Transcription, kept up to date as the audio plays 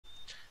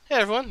Hey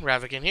everyone,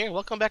 Ravigan here.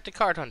 Welcome back to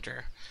Card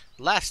Hunter.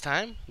 Last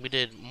time, we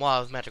did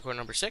Mauve Manticore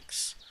number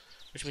 6,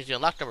 which means we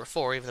unlocked number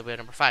 4, even though we had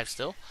number 5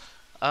 still.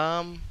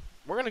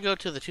 We're gonna go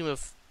to the Tomb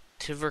of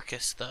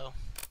Tivercus, though.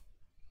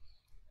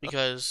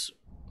 Because...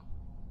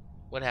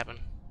 what happened?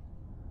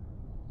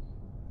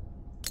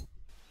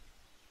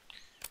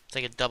 It's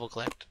like a double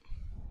collect.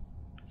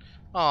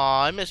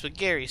 Aw, I missed what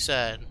Gary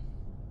said.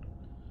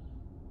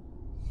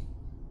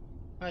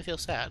 I feel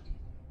sad.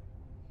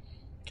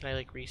 Can I,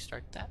 like,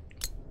 restart that?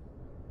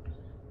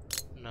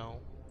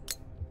 No.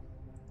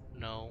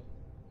 No.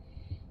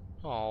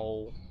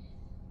 Oh.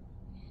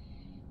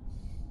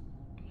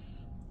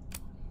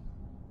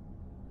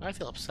 I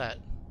feel upset.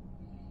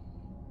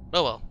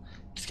 Oh well.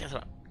 Just got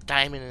a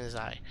diamond in his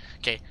eye.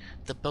 Okay.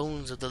 The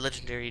bones of the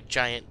legendary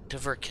giant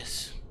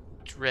Tivercus,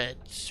 dread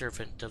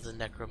servant of the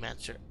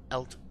necromancer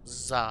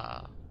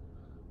Eltzah.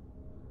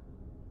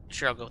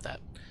 Sure, I'll go with that.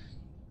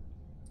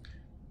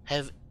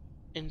 Have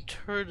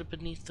interred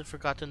beneath the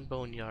forgotten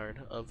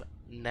boneyard of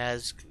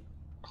Nazghodeth.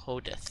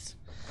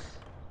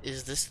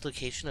 Is this the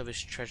location of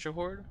his treasure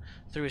hoard?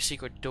 Through a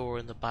secret door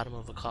in the bottom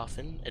of a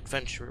coffin,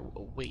 adventure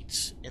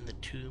awaits in the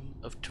Tomb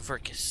of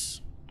Tivercus.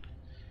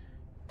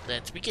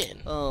 Let's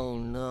begin. Oh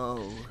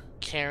no.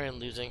 Karen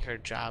losing her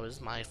job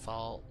is my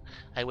fault.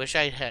 I wish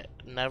I had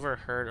never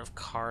heard of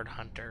Card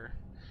Hunter.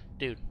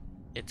 Dude,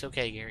 it's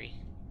okay, Gary.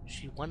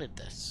 She wanted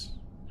this.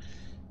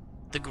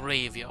 The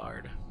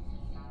Graveyard.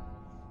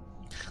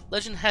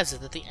 Legend has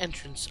it that the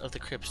entrance of the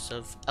crypts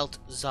of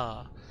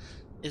Eltzah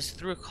is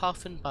through a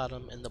coffin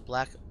bottom in the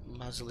black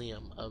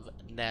mausoleum of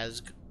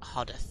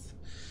Nazghodeth.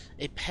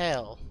 A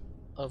pall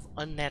of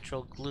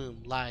unnatural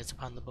gloom lies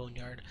upon the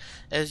boneyard.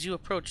 As you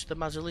approach the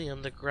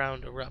mausoleum, the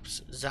ground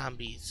erupts.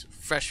 Zombies,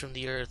 fresh from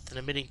the earth and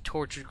emitting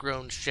tortured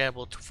groans,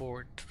 shamble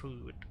forward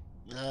to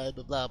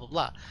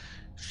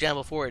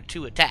shamble forward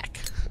to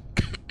attack.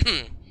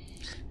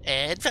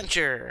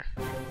 Adventure.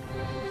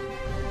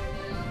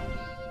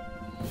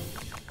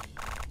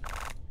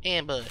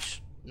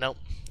 Ambush. Nope.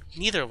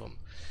 Neither of them.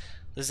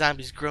 The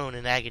zombies groan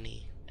in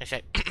agony.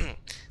 Actually,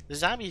 the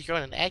zombies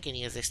groan in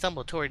agony as they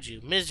stumble towards you,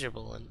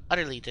 miserable and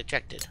utterly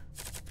dejected.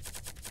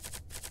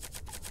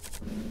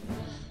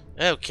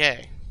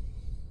 Okay.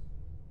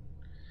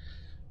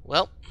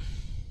 Well,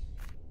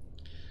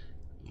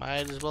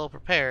 might as well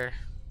prepare.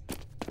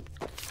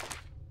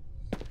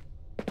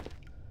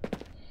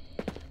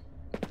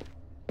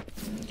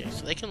 Okay,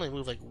 so they can only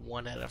move like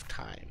one at a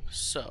time.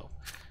 So,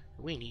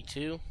 we need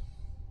to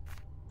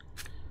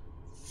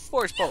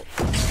force bolt.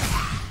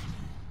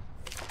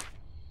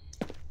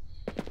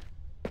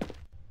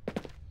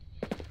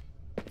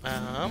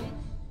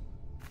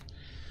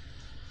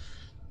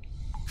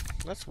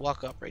 Let's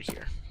walk up right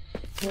here.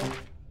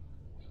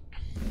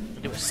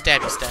 And do a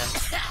stabby stab.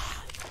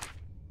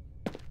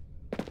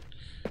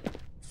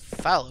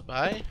 Followed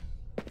by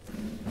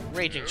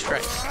Raging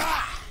Strike.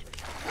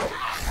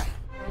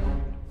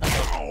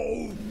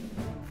 Uh-oh.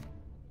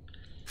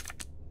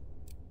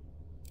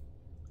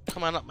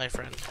 Come on up, my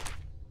friend.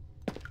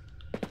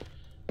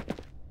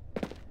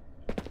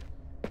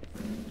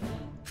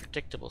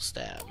 Predictable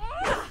stab.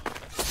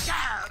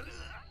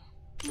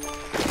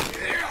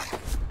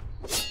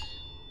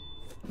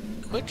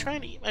 Quit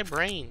trying to eat my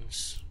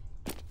brains.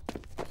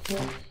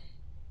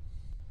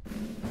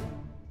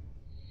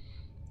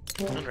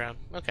 One round.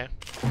 Okay.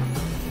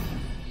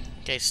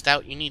 Okay,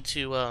 Stout, you need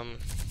to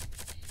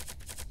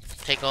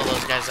take all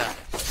those guys out.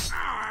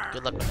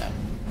 Good luck with that.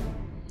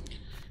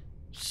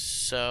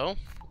 So,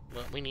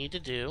 what we need to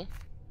do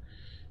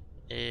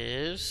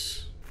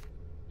is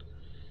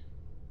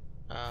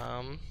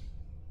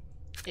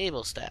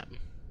Able Stab.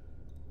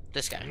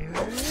 This guy.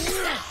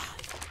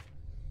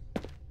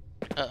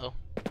 Uh-oh.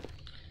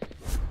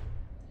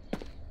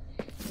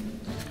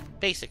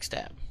 Basic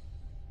Stab.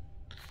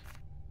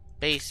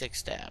 Basic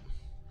Stab.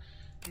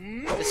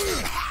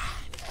 This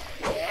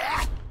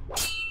guy.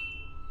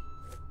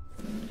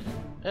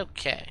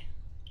 Okay.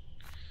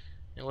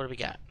 And what do we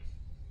got?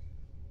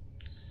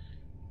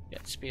 We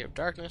got Spear of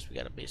Darkness. We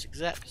got a basic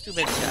zap. Let's do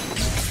basic zap.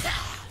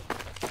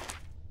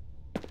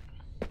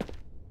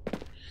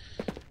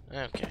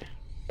 Okay.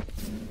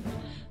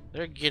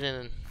 They're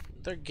getting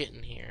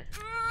here.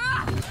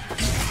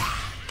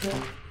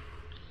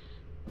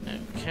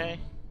 Okay.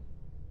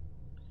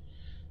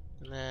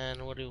 And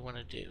then what do we want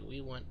to do?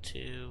 We want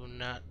to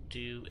not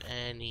do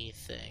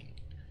anything.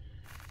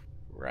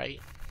 Right?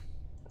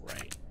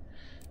 Right.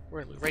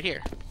 We're gonna move right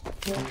here.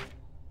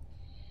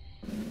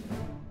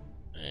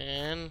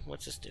 And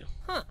what's this do?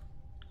 Huh.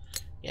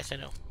 Yes, I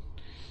know.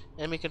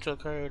 Enemy control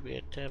card, we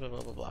have tab, blah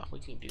blah blah. We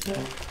can do that.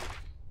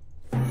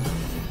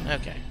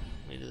 Okay.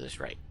 Let me do this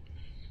right.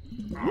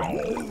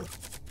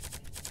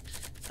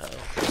 Uh-oh.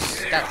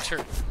 Stout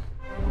turret.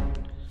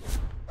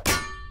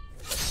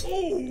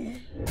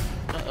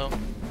 Uh-oh.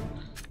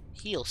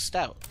 Heal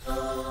Stout.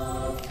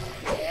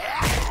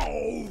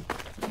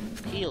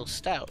 Heal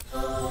Stout.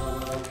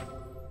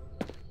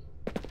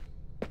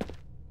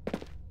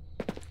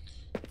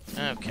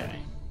 Okay.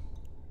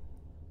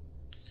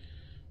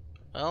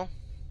 Well,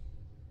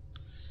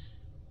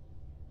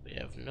 we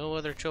have no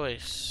other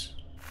choice.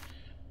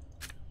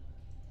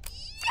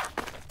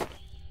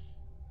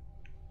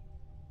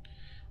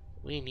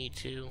 We need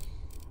to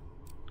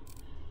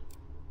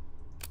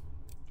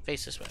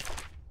face this way.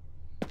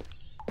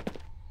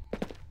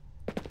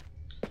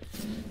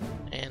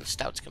 And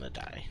Stout's gonna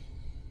die.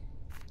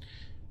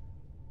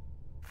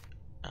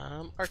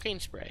 Arcane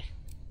spray.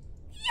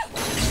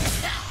 So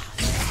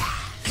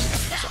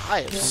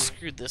I have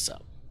screwed this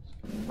up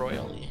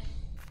royally.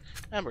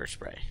 Ember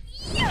spray.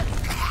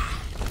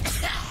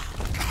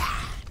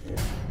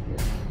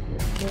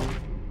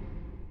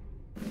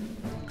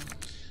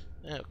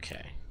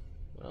 Okay.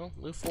 Well,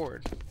 move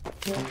forward.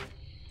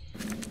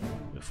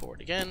 Move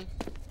forward again.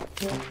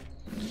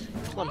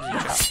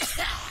 Clumsy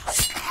chop.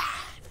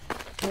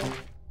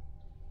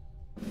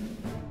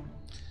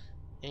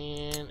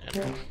 And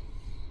enter.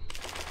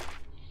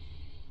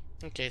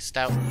 Okay,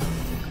 Stout.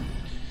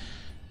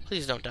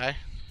 Please don't die.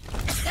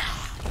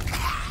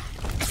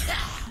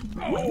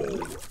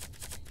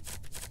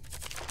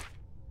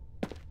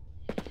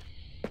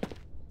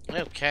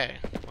 Okay,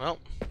 well,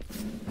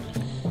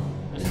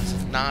 this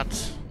is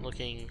not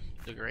looking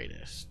the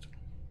greatest.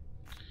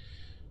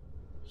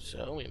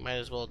 So we might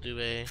as well do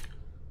a...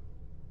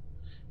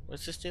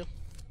 What's this do?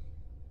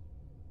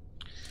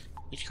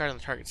 Each card on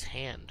the target's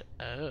hand.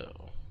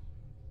 Oh.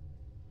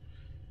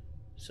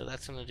 So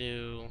that's gonna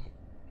do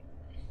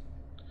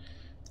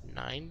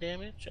 9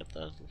 damage at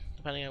the,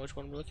 depending on which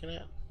one we're looking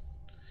at.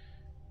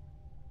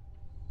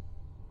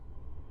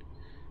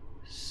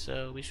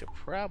 So we should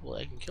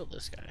probably, I can kill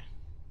this guy.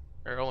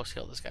 Or almost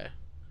kill this guy.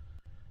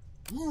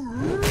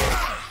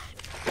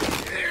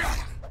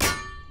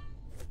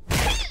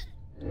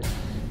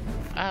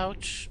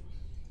 Ouch.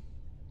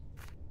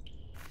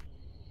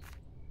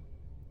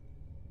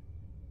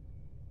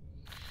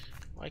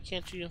 Why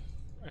can't you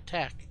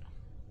attack?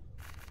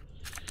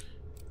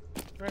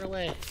 Run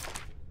away.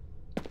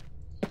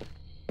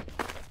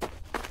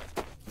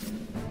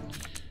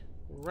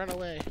 Run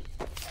away.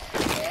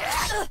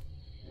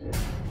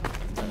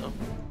 Uh-oh.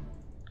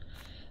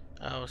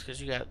 Oh, it's because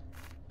you got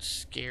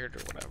scared or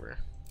whatever.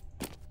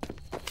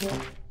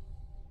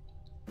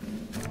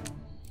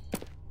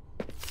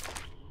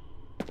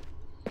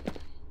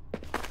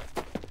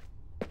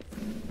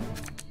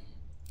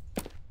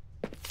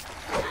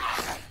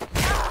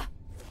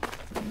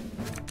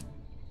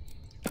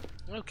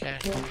 Okay.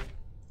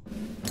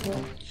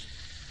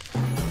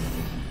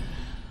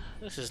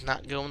 This is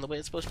not going the way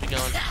it's supposed to be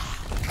going.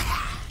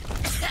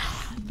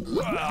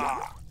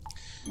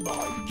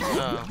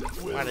 Oh,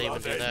 why did I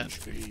even do that?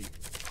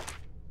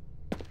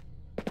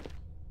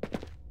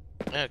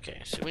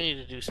 Okay, so we need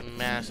to do some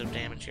massive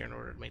damage here in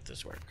order to make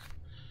this work.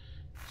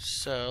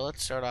 So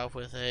let's start off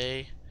with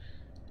a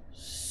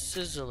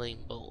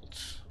sizzling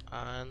bolt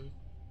on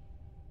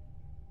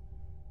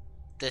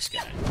this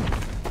guy.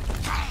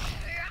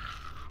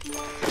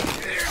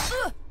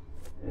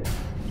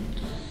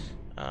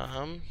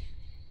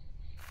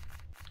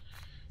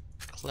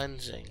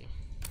 Cleansing.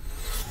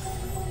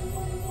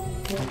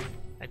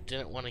 I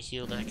didn't want to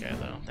heal that guy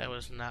though. That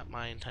was not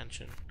my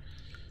intention.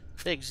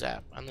 Big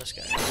zap on this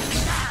guy.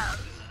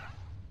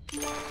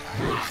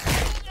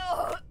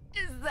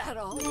 Is that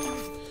all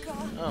you've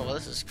got? Oh, well,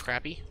 this is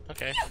crappy.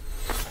 Okay.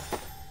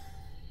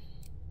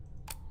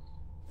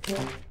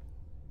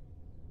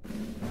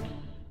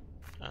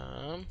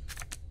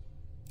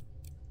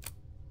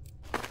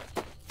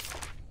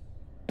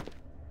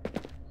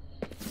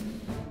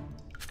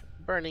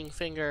 Burning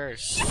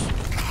fingers.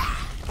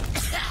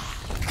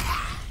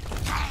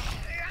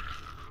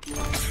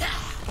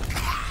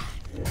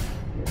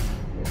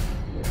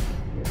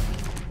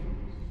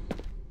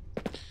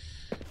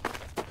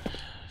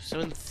 So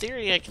in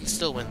theory, I can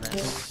still win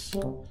this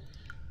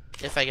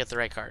if I get the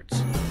right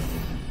cards.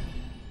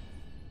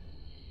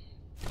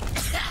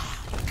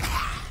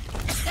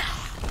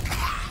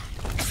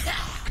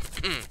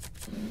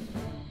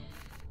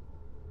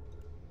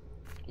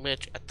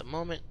 Which, at the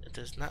moment, it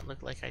does not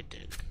look like I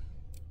did.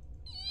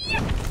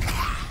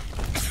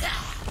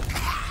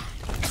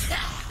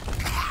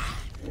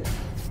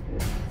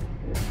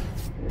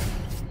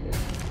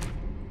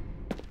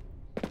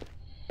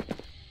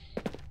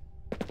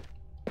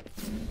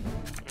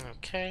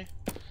 Okay.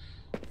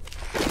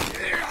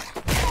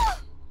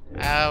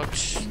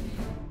 Ouch.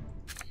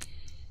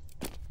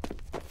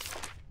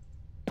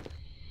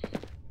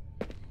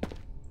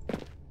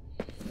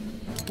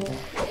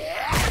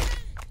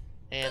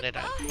 And I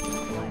died.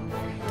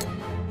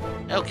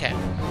 Okay.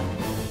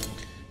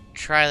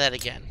 Try that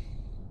again.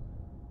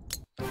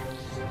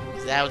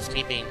 That was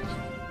me being...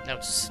 That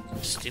was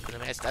stupid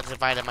of me. I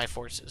divided my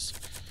forces.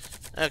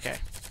 Okay.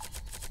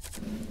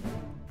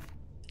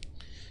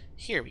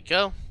 Here we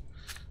go.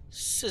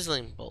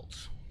 Sizzling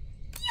bolt.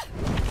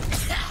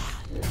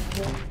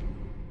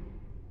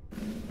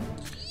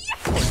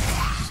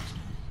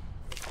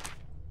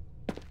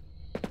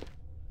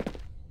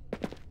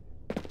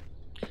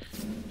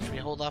 Should we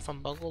hold off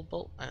on Bungle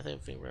Bolt? I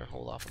think we're gonna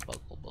hold off on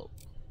Bungle Bolt.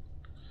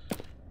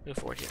 Move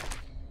forward here.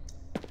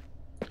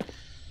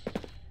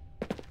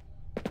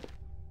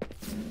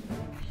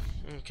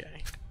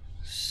 Okay.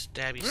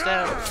 Stabby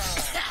stab.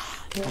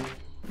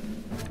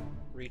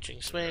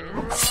 Reaching swing.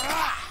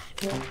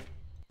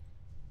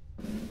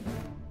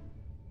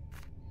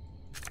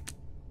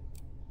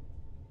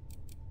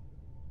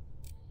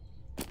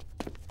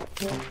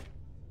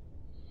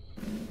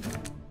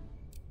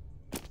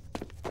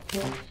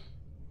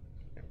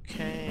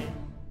 Okay.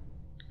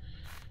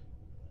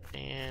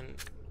 And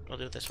we'll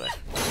do it this way.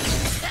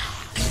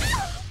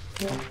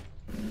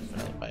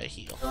 Followed by a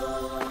heal.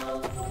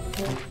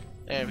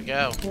 There we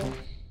go.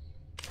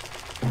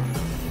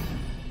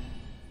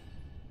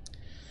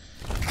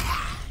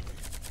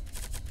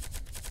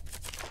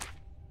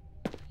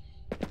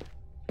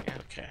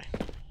 Okay.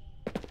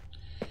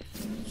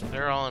 So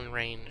they're all in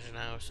range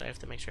now, so I have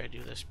to make sure I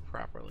do this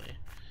properly.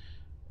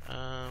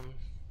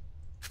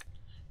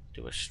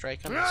 Do a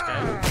strike on this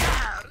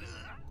guy.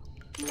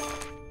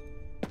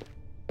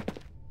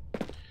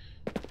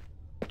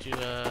 Do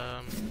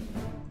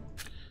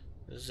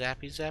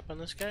zappy zap on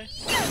this guy.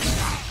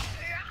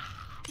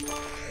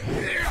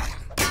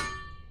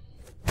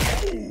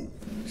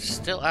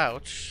 Still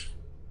ouch.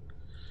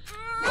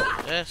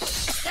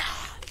 This.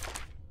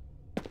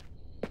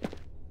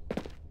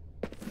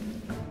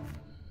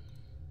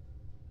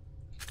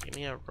 Give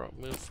me a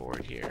move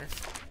forward here.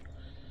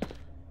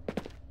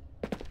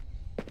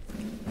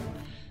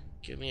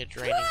 Give me a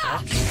draining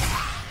touch.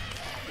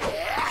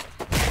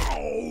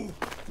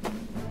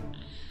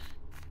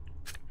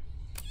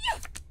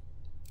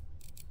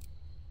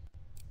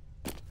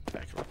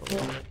 Back him up a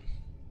little bit.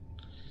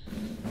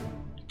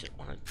 I didn't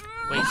want to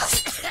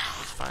waste it.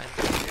 It's fine.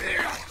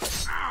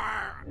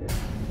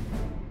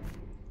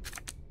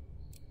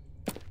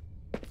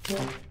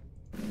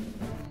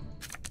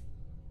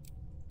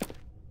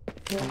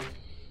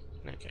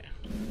 Okay.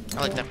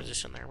 I like that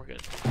position there. We're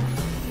good.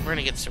 We're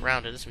gonna get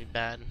surrounded. This will be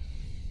bad.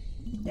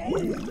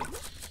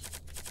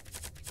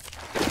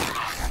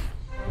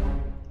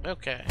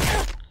 Okay.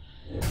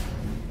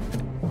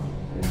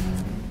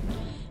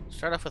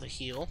 Start off with a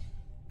heal.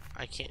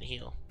 I can't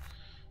heal.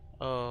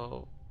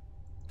 Oh.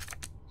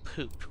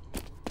 Poop.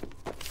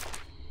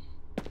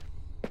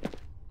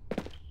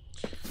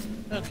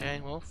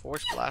 Okay, well,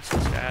 force blast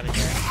this guy out of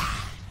here.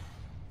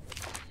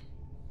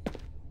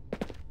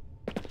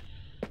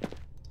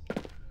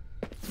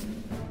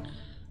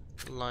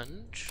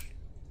 Lunge.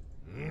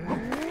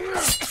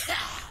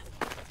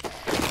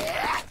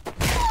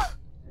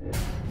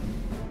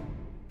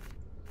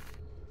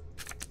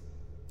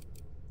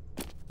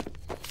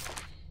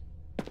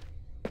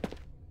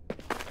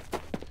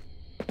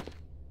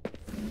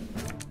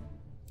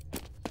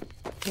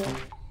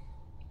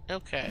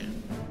 Okay.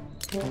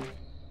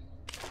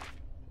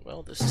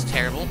 Well, this is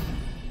terrible.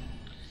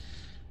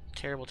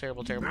 Terrible,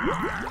 terrible, terrible.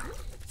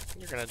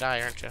 You're gonna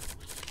die, aren't you?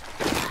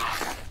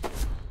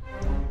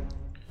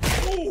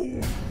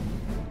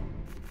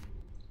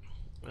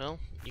 Well,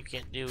 you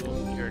can't do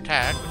your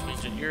attack, which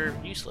means that you're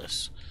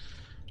useless.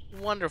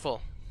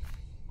 Wonderful.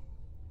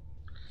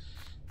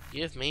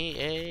 Give me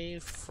a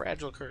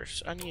fragile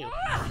curse on you.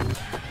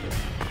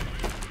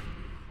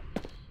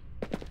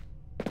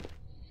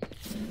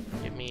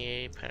 Give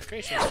me a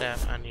penetration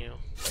staff on you.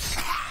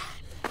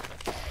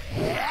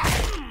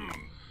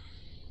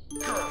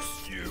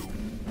 Curse you!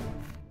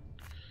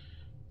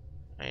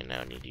 I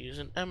now need to use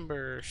an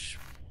ember.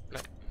 No.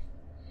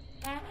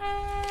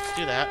 Let's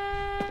do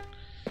that.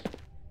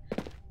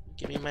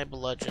 Give me my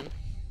bludgeon.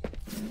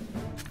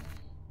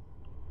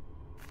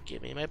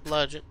 Give me my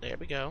bludgeon. There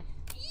we go.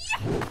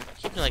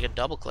 Keeping like a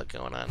double click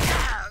going on.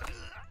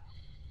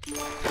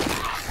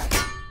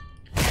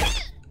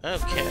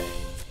 Okay.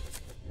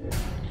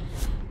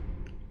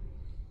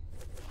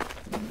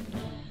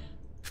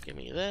 Give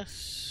me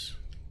this.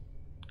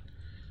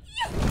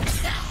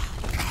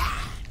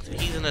 So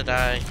he's gonna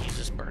die. He's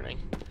just burning.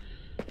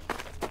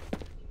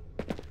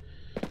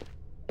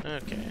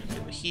 Okay,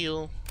 do a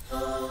heal.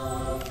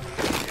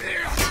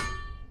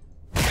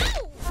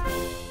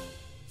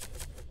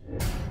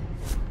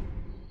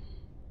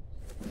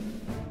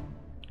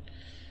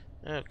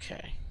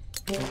 Okay.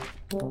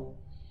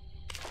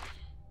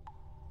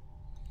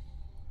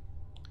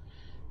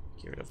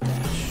 Get rid of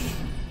dash.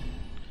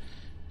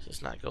 This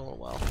is not going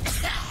well.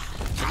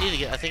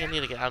 I think I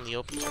need to get out in the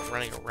open, start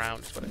running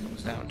around is what it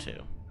comes down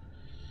to.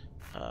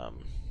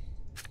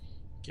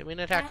 Give me an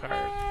attack card.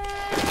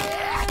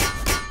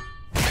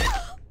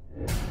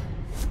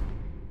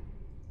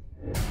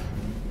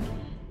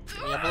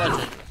 Give me a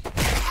bludgeon.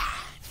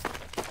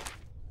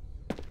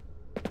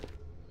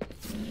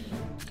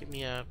 Give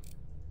me a...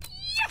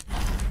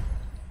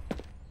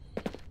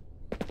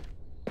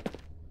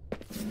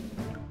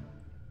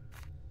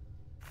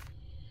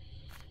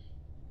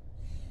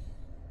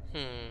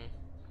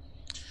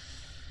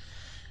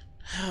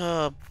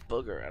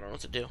 booger, I don't know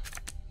what to do.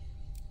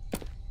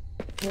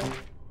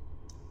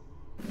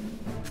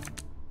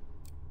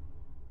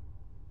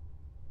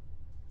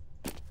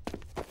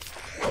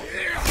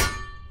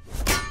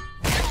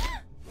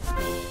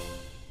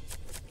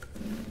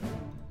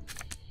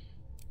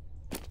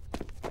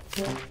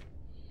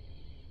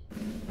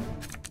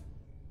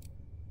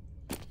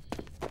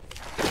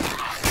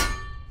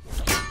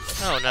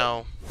 Oh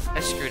no, I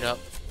screwed up.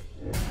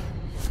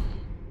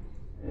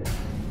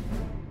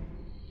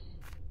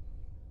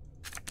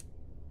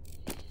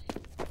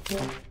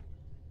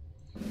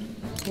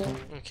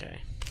 Okay.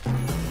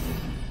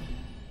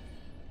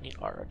 Need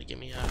Aura to give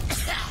me a...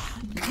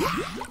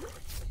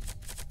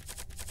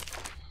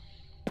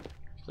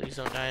 Please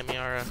don't die on me,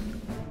 Aura.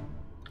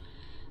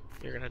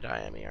 You're gonna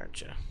die on me, aren't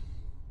you?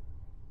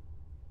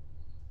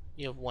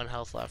 You have 1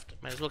 health left.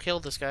 Might as well kill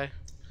this guy.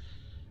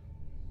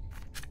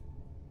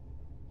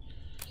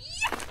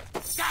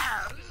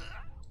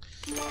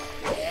 You're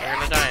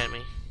gonna die on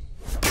me.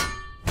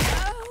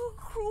 Oh,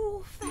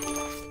 cruel fate.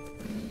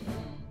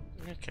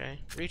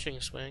 Okay, reaching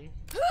swing.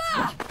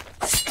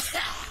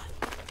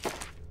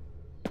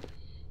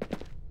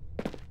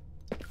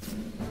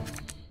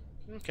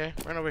 Okay,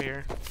 run over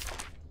here.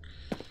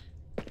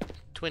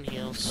 Twin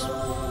heals.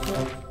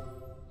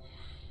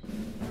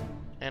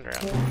 And we're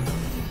out.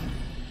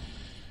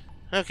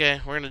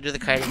 Okay, we're gonna do the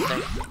kiting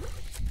thing.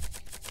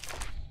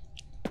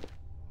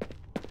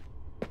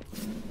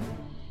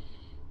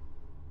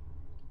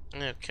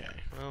 Okay,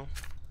 well.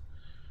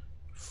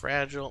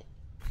 Fragile.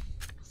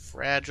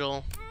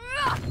 Fragile.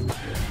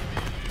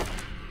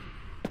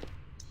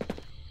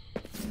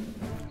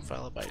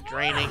 Followed by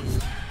draining.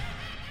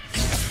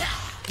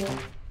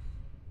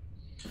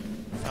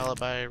 Followed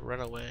by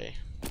runaway.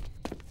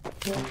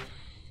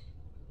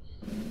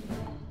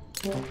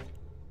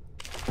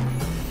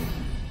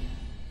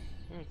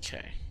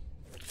 Okay.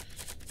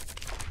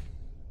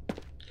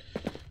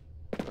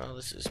 Well,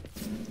 this is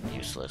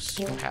useless.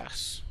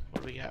 Pass.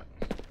 What do we got?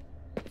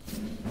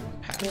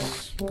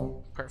 Pass.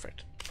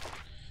 Perfect.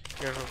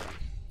 Here's a run.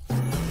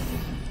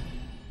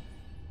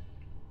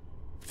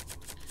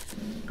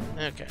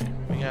 Okay,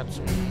 we got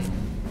some...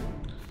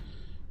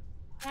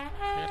 We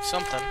got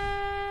something.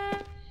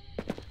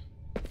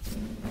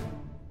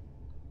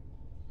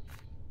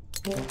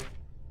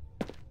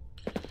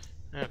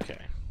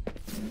 Okay. I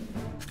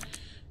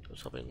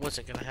was hoping it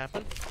wasn't gonna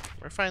happen.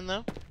 We're fine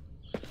though.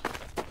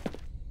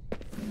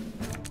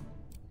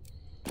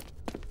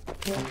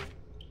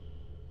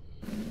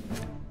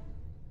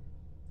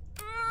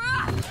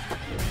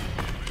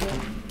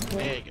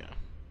 There you go.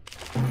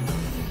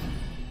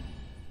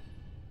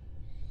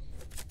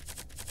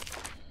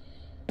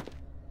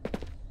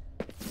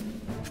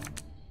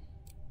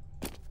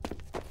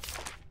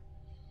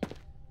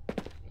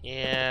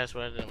 Yeah, that's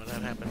what I did when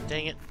that happened.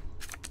 Dang it.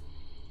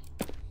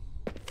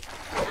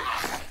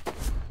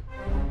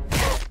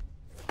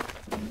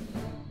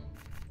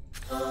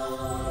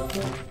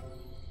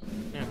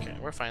 Okay,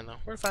 we're fine though.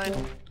 We're fine.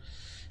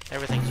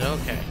 Everything's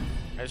okay.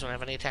 I just don't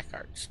have any attack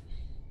cards.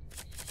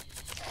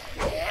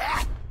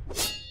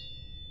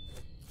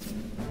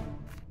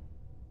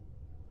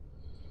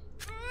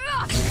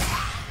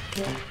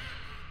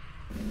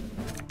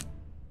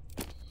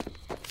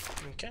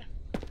 Okay,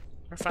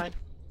 we're fine.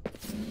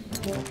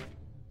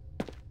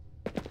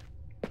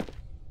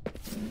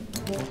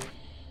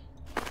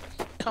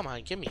 Come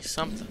on, give me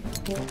something.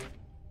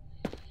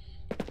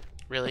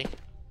 Really?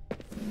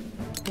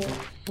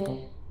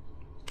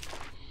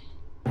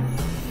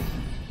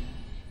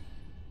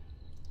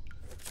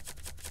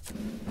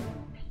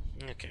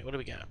 Okay, what do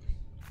we got?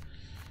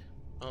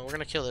 Oh, we're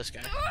gonna kill this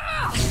guy.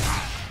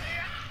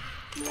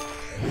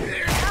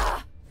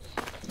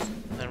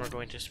 Then we're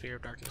going to Spear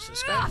of Darkness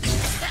this guy.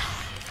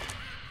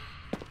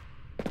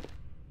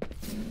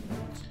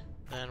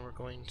 Then we're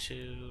going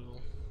to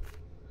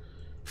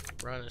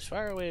run as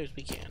far away as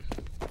we can.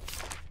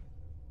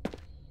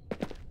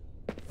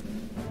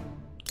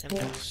 And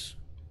pass.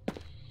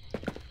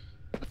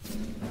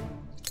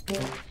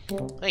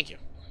 Thank you.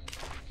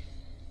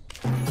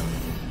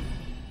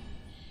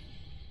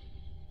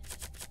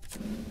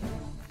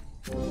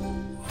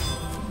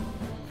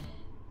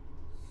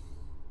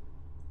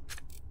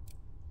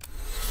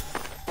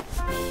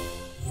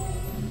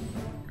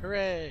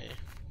 Hooray!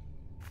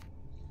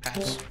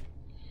 Pass.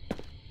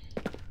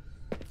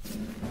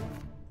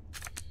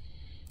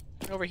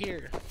 Over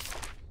here.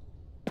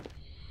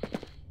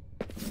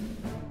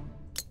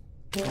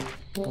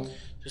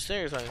 Just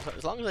seriously,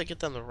 as long as I get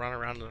them to run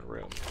around in the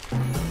room,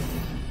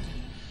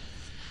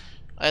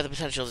 I have the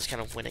potential of just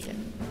kind of winning it.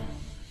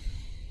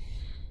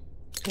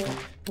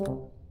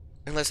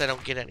 Unless I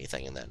don't get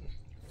anything, and then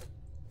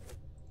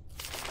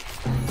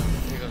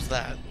there goes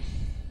that.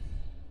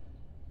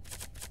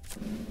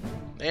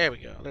 There we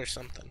go. There's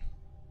something.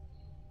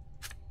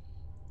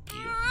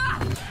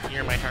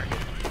 You're my target.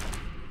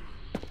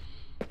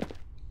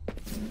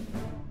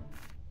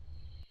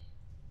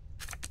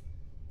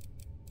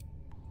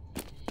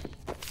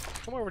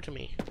 Come over to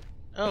me.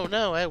 Oh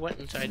no, I went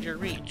inside your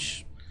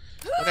reach.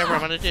 Whatever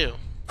I'm gonna do.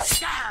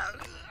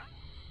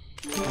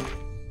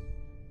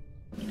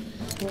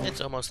 It's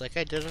almost like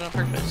I did it on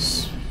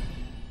purpose.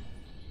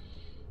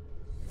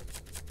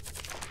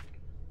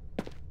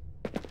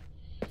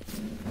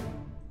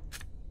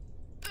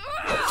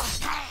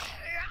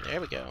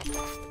 There we go.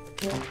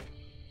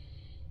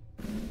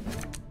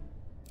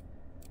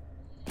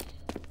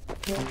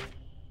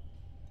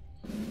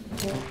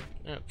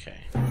 Okay.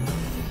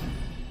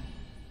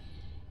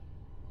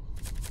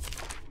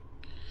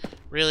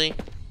 Really?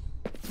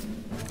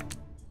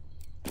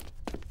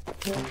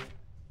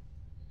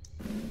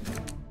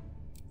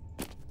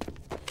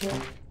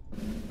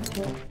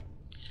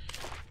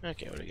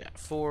 Okay, what do we got?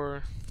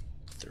 4,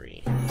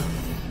 3.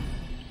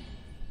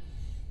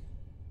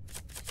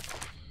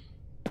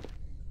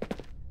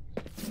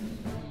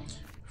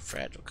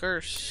 Fragile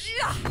Curse.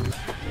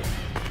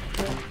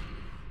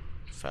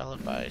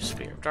 Followed by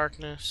Spear of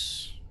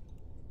Darkness.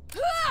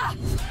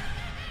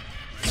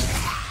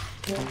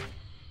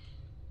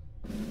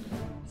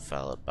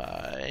 Followed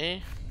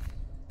by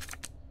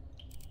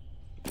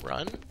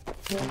Run,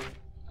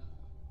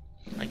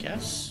 I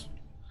guess.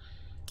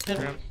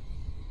 And Run.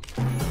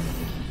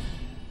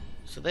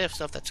 So they have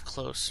stuff that's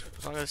close.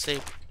 As long as I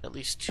save at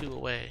least 2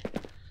 away,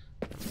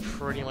 I'm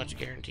pretty much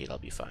guaranteed I'll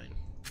be fine.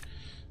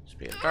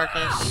 Spear of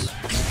Darkness.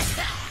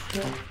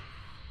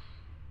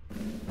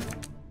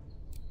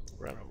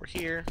 Run over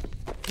here.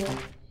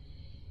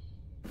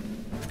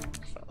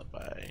 Followed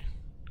by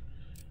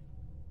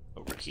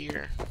over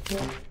here.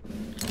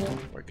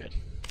 We're good.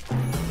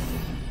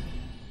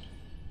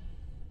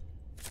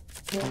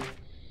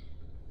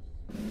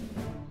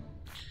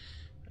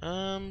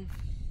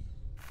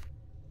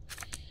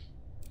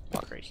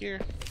 Walk right here.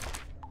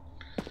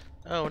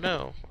 Oh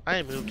no,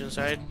 I moved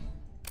inside.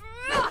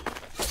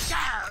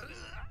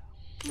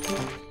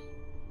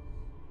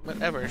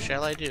 Whatever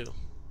shall I do?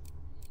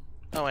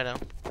 Oh, I know.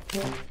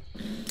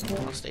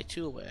 I'll stay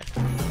 2 away.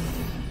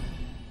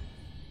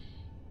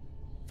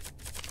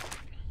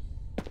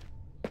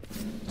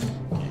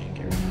 Okay,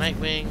 get rid of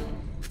Nightwing.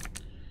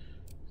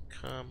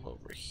 Come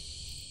over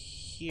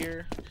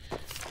here.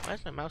 Why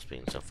is my mouse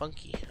being so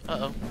funky?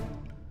 Uh-oh.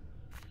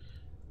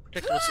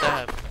 Predictable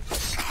stab.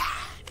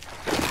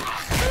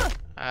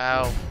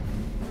 Ow.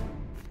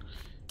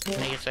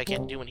 Dang it, so I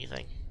can't do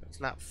anything. That's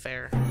not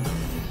fair.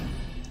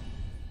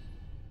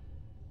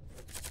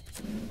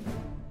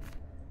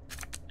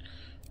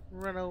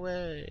 Run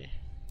away.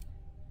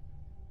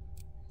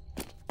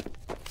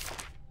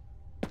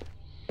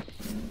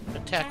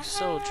 Attack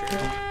soldier.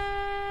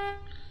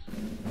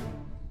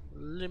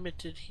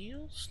 Limited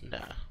heals?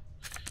 Nah.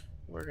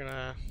 We're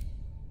gonna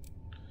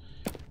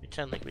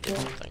pretend like we did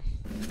something.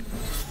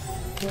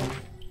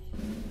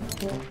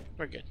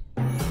 We're good.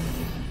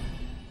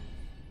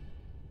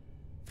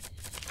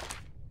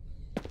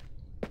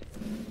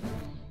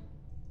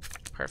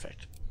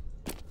 Perfect.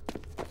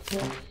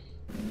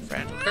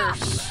 Fragile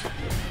Curse.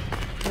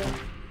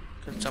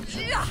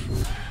 Consumption.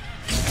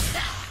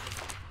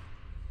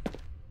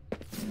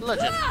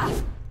 Legend.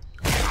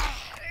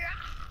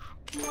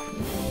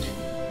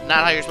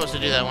 Not how you're supposed to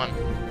do that one,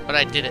 but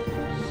I did it.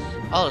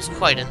 All is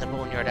quiet in the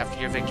boneyard after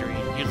your victory.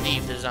 You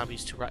leave the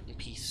zombies to rot in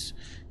peace.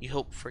 You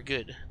hope for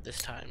good this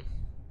time.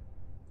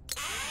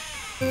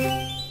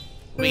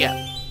 What we got?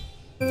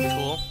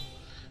 Cool.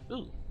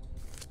 Ooh.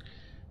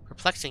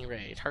 Perplexing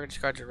Ray. Target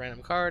discards a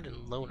random card,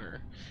 and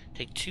Loner.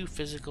 Take 2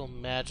 physical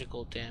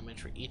magical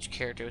damage for each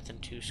character within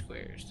 2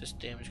 squares. This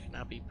damage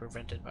cannot be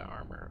prevented by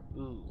armor.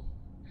 Ooh.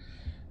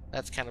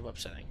 That's kind of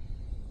upsetting.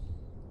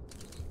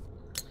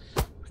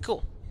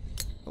 Cool.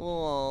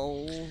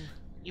 Oh.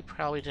 You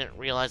probably didn't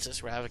realize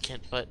this,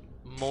 Ravicant, but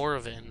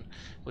Morven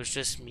was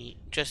just me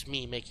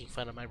making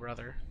fun of my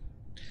brother.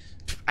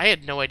 I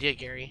had no idea,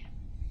 Gary.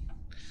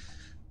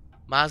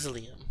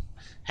 Mausoleum.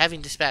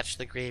 Having dispatched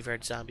the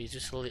graveyard zombies, you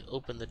slowly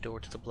open the door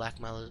to the Black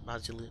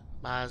Mausoleum.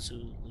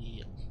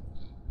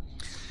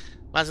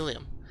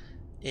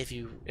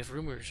 If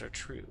rumors are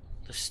true,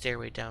 the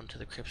stairway down to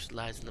the crypt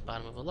lies in the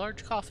bottom of a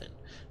large coffin.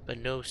 But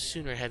no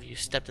sooner have you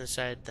stepped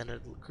inside than a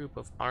group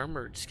of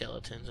armored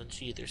skeletons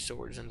unsheathe their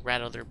swords and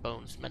rattle their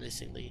bones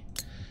menacingly.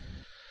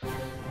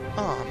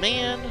 Aw,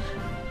 man!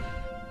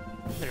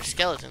 They're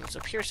skeletons, so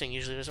piercing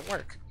usually doesn't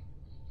work.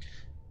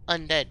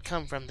 Undead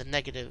come from the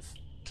negative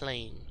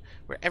plane,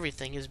 where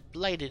everything is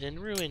blighted and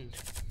ruined.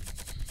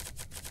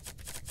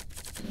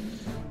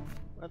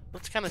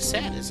 That's kind of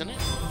sad, isn't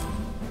it?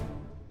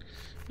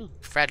 Ooh,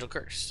 Fragile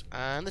Curse.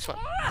 And this one.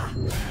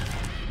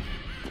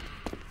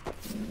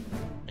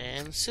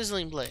 And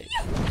Sizzling Blade.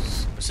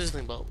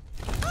 Sizzling Bolt.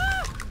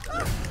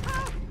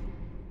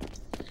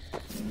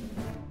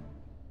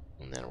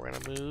 And then we're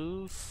gonna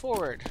move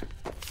forward.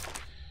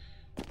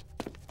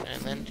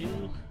 And then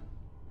do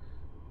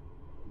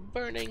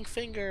Burning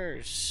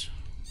Fingers.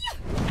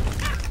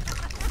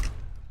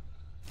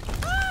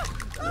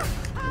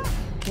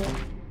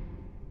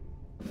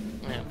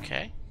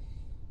 Okay.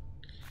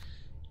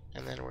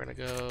 And then we're gonna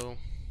go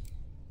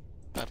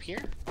up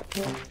here.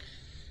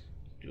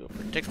 Do a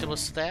predictable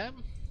stab.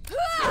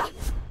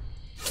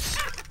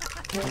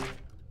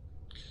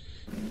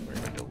 We're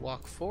going to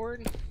walk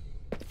forward.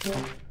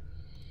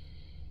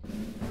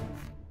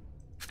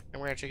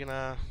 And we're actually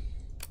gonna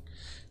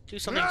do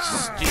something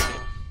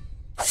stupid.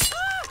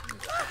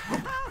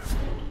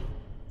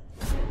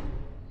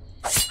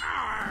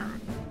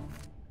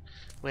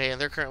 Wait,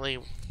 and they're currently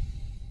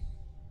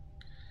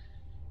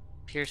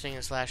piercing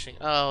and slashing.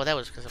 Oh, that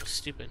was because I was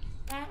stupid.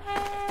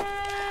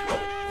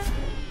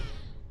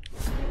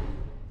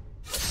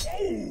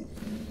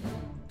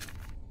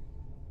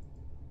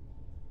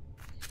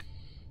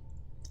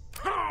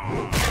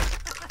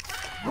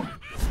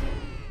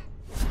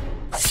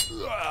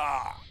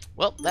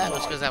 Well, that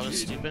was because that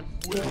was King stupid.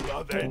 will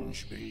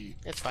avenge me.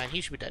 It's fine.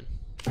 He should be dead.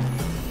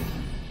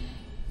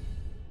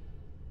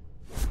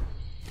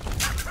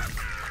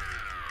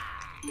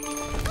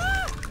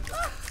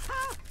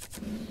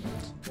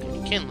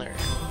 Kindler.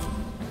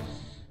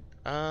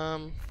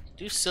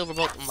 Do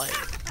Silverbolt and Light.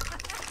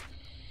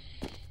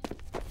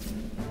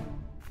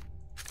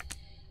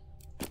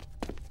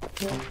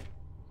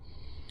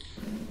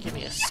 Give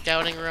me a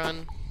scouting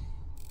run.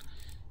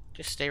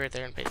 Just stay right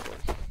there and pay for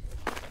it.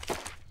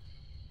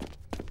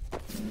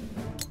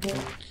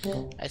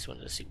 I just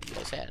wanted to see what you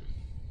guys had.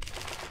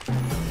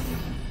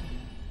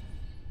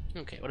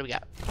 Okay, what do we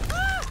got?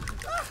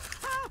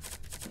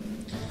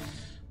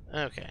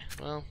 Okay,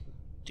 well,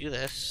 do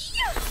this.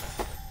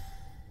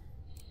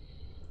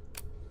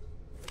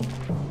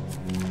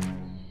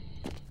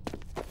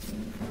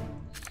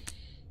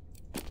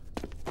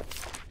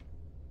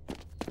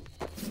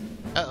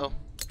 Uh-oh.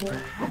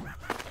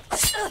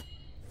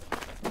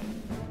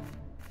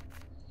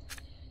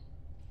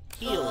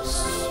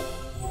 Heals.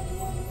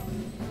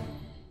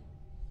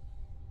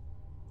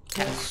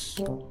 Yes.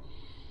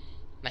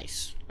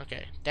 Nice.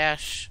 Okay.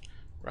 Dash.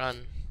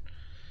 Run.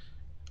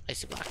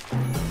 Icy block.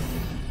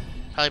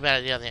 Probably a bad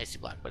idea on the icy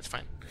block, but it's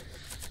fine.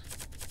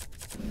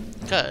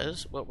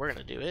 Because what we're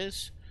gonna do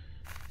is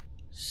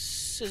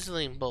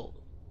sizzling bolt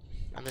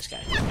on this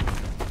guy.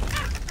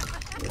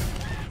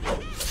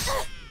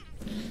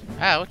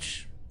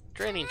 Ouch.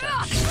 Draining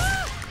touch.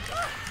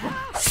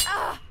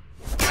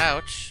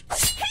 Ouch.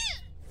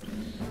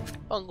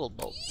 Bungled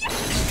bolt.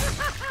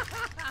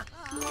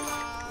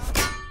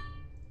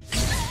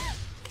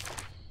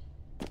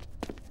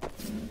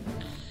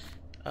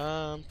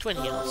 Twin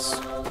heals.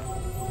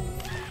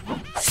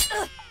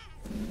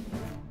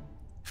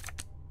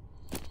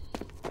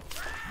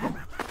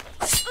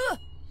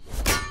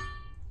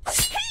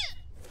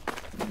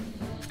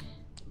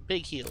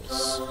 Big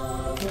heals.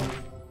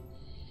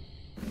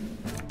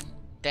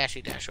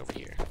 Dashy dash over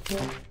here.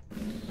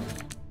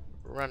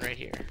 Run right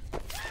here.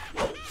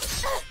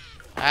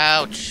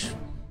 Ouch.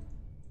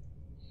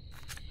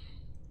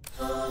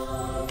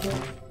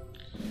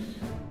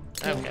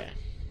 Okay.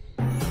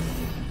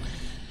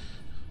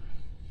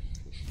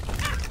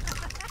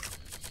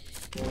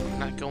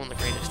 Not going the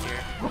greatest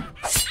here.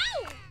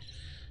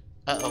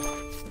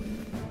 Uh-oh.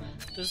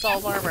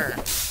 Dissolve armor.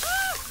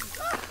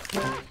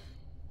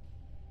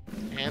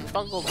 And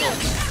bungle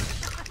bolt.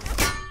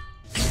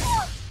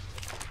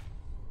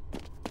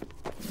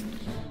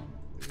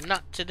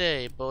 Not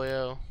today,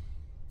 boyo.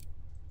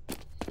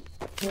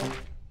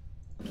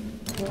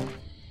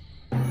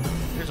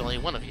 There's only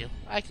one of you.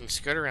 I can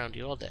skirt around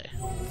you all day.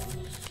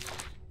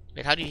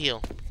 Wait, how do you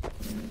heal?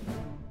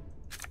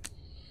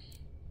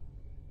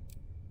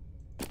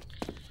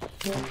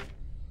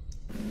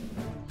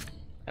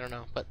 I don't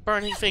know, but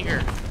burning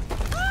finger.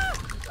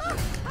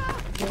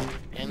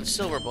 And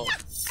silver bolt.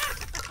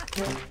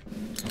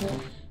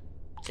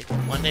 Take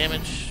 1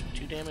 damage,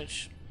 2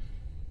 damage.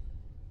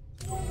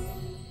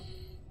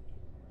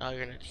 Oh,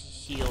 you're gonna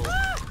heal.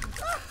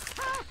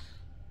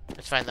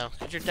 That's fine though,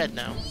 because you're dead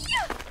now.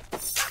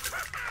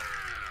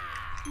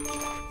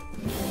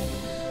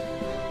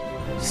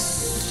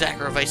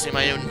 Sacrificing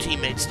my own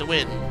teammates to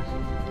win.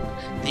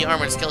 The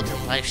armored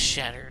skeleton lies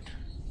shattered.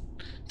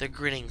 The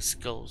grinning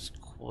skulls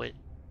quieted.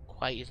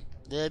 Quieted.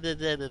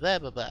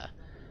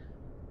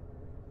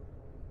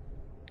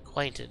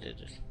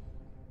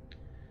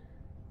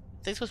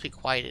 They're supposed to be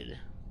quieted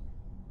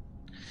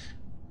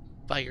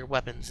by your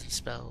weapons and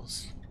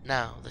spells.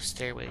 Now the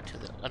stairway to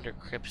the under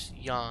crypts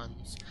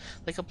yawns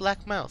like a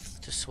black mouth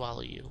to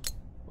swallow you.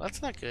 Well,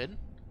 that's not good.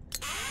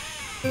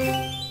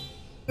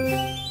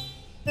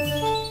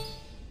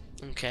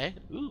 Okay.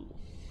 Ooh.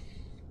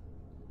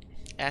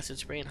 Acid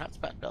spray and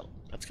hotspot belt.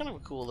 That's kind of a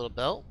cool little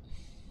belt.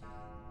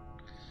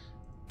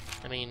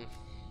 I mean,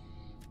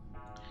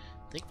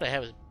 I think what I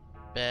have is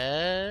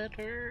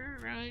better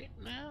right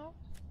now.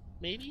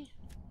 Maybe.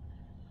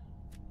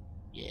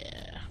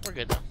 Yeah, we're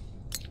good now.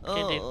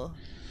 Okay, dude.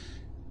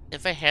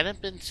 If I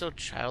hadn't been so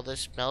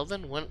childish,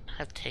 Melvin wouldn't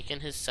have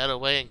taken his set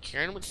away and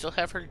Karen would still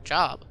have her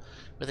job.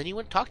 But then you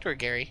wouldn't talk to her,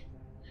 Gary.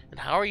 And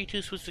how are you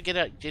two supposed to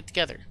get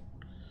together?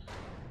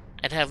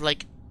 I'd have,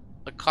 like,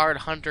 a card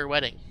hunter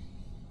wedding.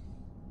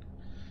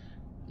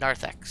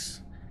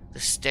 Narthex. The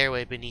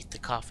stairway beneath the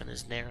coffin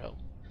is narrow.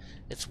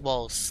 Its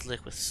walls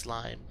slick with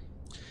slime.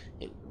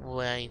 It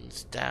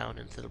winds down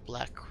into the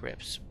black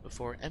crypts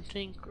before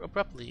emptying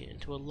abruptly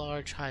into a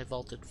large,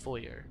 high-vaulted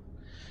foyer.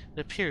 It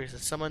appears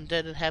that some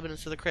undead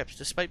inhabitants of the crypts,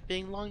 despite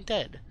being long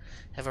dead,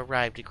 have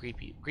arrived to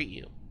greet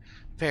you,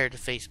 prepared to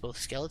face both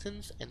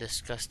skeletons and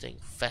disgusting,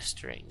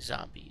 festering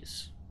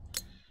zombies.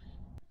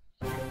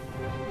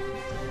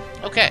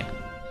 Okay.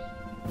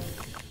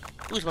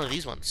 Who's one of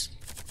these ones?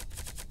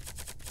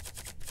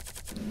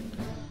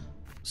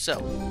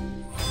 So,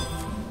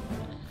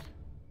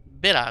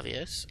 bit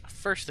obvious.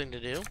 First thing to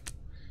do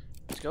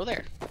is go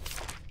there.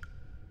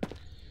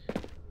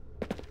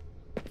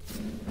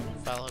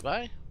 Followed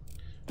by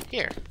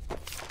here.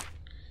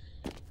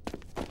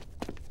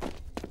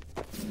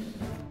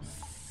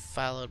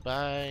 Followed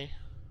by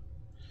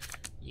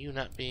you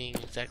not being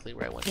exactly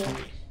where I want you to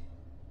be.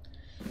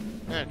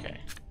 Okay,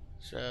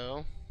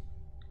 so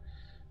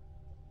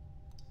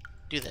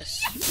do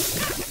this.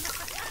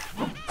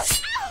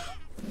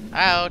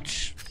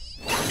 Ouch!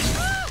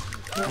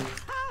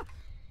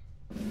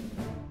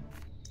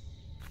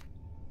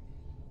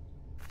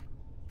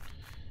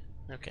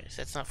 Okay,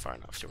 so that's not far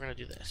enough, so we're gonna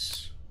do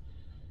this.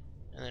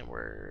 And then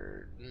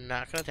we're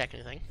not gonna attack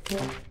anything.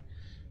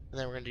 And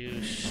then we're gonna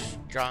do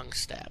strong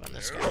stab on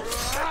this guy.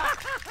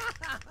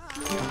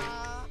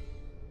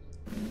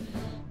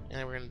 And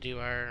then we're gonna do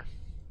our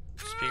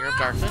Spear of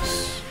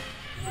Darkness.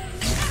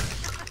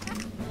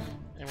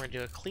 And we're gonna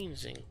do a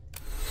cleansing.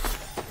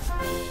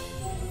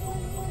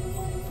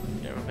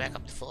 Then we're back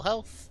up to full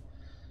health.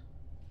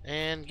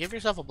 And give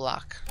yourself a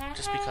block,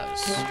 just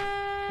because.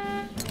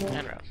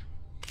 And round.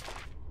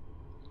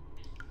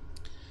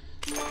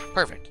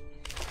 Perfect.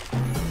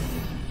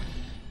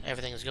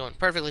 Everything is going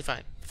perfectly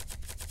fine.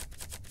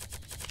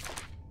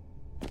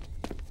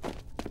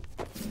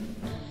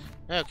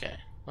 Okay,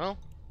 well,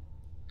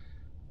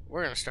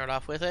 we're gonna start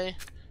off with a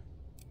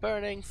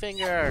burning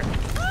finger.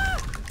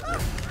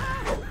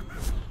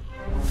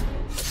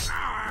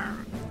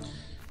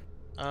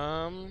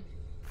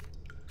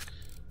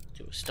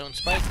 Do a stone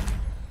spike.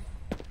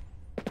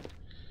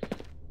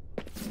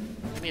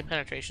 Give me a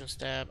penetration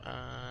stab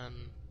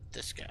on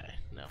this guy.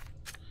 No.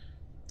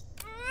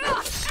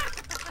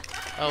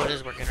 Oh, it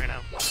is working right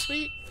now.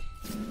 Sweet.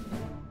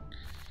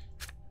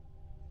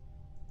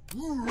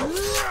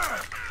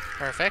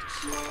 Perfect.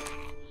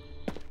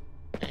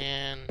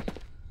 And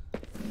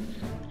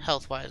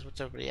health-wise, what's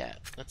everybody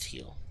at? Let's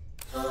heal.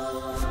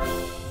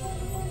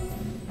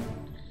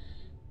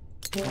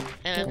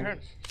 And turn.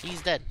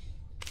 He's dead.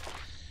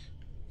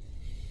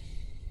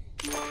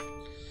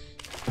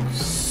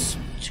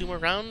 Two more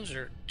rounds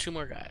or two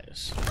more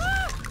guys?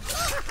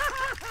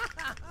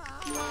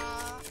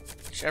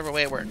 Whichever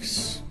way it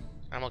works.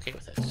 I'm okay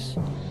with this.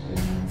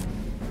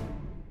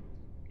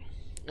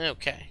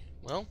 Okay.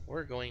 Well,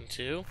 we're going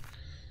to...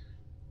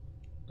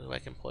 Ooh, I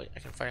can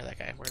fire that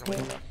guy. We're gonna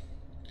wait though.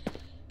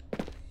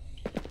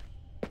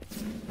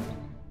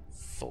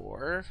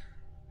 4.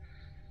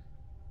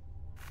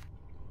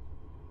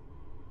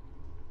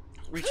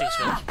 Reaching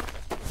swing.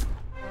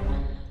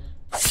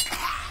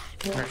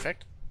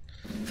 Perfect.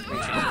 Reaching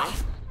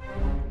swing.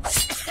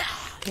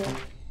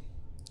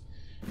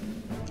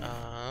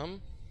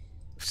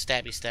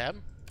 Stabby stab.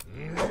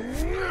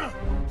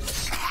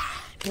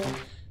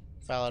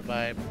 Followed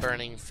by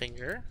burning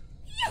finger.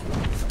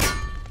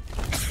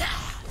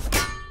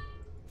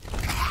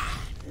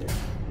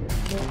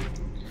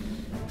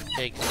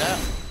 Big step.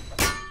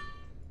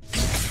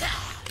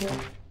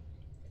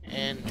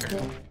 And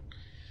turn.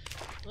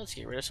 Let's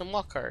get rid of some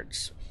walk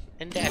cards.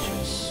 And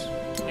dashes.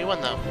 We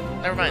won though.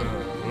 Never mind.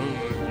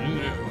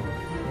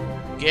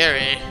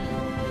 Gary,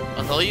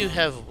 although you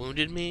have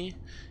wounded me,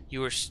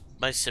 you are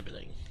my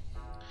sibling.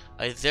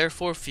 I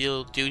therefore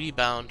feel duty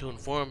bound to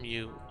inform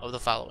you of the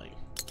following.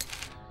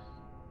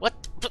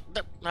 What?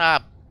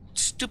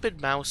 Stupid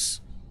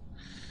mouse.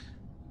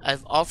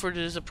 I've offered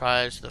it as a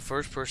prize to the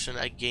first person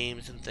at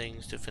Games and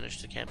Things to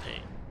finish the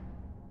campaign.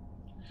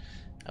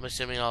 I'm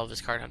assuming all of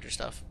this card hunter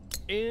stuff.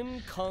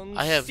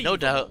 I have no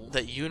doubt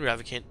that you and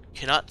Ravicant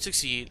cannot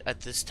succeed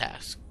at this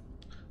task,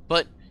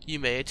 but you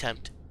may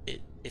attempt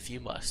it if you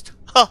must.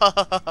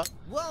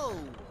 Whoa!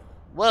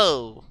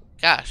 Whoa!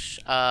 Gosh,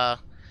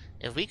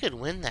 if we could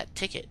win that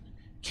ticket,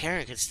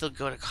 Karen could still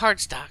go to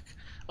Cardstock.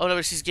 Oh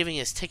no, she's giving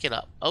his ticket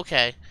up.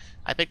 Okay,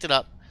 I picked it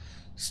up.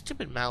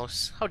 Stupid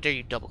mouse, how dare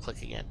you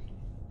double-click again?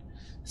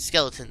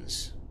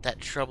 Skeletons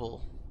that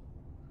trouble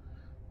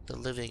the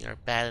living are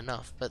bad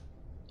enough, but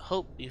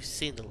hope you've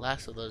seen the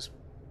last of those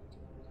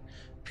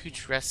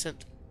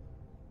putrescent,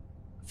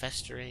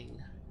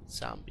 festering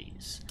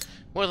zombies.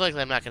 More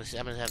likely, I'm gonna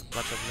have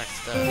much of the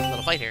next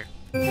little fight here.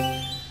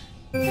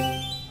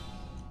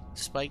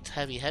 Spiked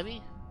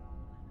heavy.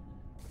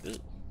 Ooh.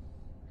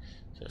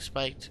 So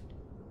spiked.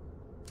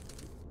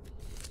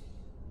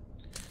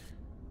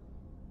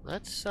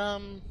 Let's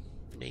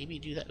maybe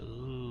do that.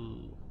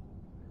 Ooh.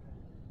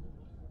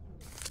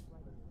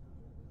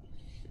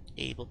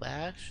 Able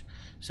bash.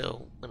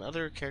 So when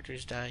other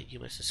characters die, you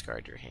must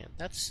discard your hand.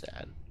 That's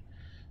sad.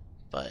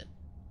 But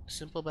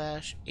simple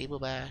bash, able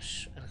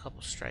bash, and a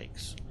couple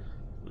strikes.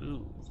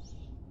 Ooh.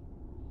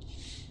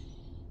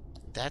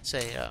 That's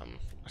a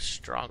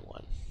strong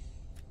one.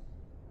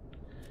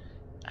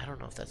 I don't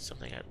know if that's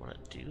something I'd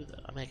want to do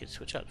though. I mean, I could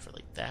switch out for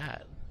like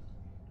that.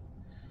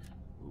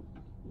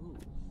 Ooh.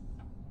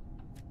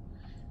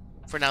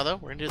 For now though,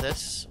 we're gonna do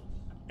this,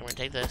 and we're gonna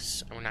take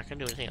this, and we're not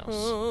gonna do anything else.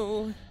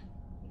 Oh.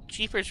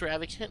 Jeepers,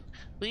 Ravicant,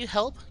 will you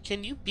help?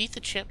 Can you beat the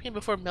champion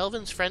before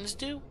Melvin's friends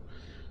do?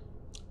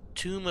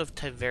 Tomb of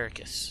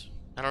Tyvericus.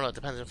 I don't know, it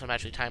depends if I'm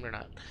actually timed or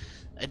not.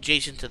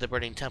 Adjacent to the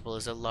Burning Temple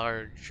is a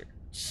large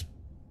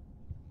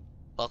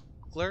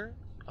buckler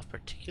of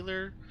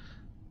particular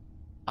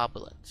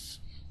opulence.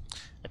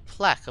 A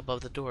plaque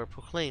above the door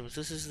proclaims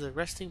this is the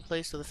resting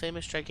place of the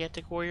famous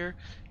gigantic warrior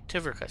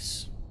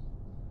Tyvericus.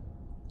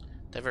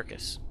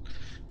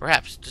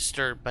 Perhaps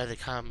disturbed by the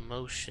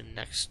commotion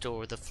next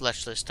door, the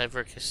fleshless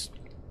Divercus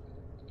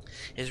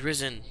is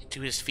risen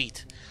to his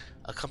feet,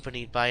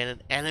 accompanied by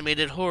an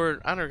animated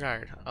honor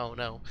guard. Oh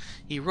no.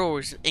 He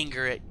roars in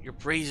anger at your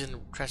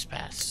brazen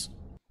trespass.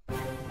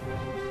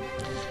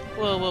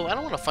 Whoa, whoa, I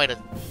don't want to fight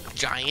a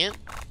giant.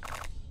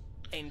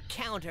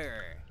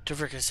 Encounter.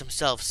 Divercus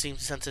himself seems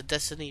to sense a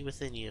destiny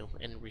within you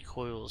and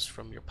recoils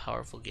from your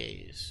powerful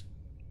gaze.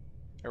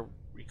 Or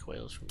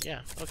recoils from,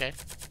 yeah, okay.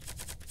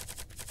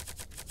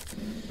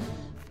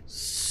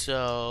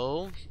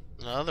 So,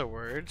 in other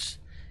words,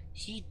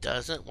 he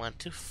doesn't want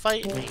to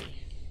fight me.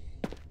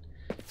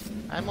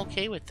 I'm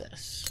okay with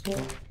this.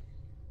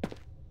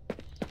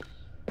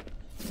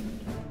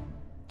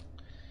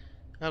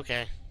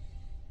 Okay.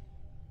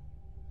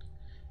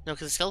 No,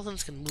 because the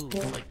skeletons can move,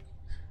 like...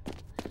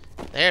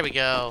 There we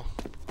go.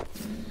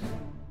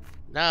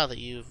 Now that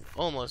you've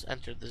almost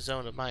entered the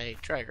zone of my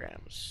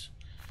trigrams,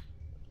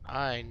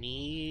 I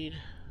need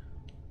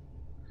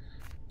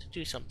to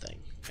do something.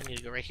 I need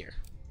to go right here.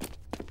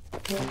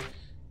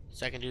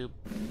 So I can do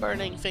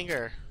Burning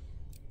Finger.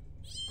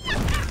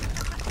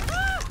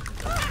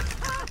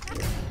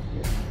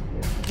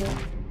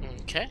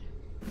 Okay.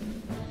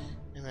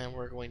 And then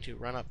we're going to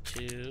run up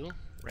to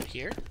right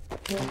here.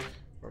 What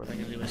we're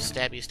going to do is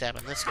stabby stab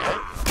on this guy.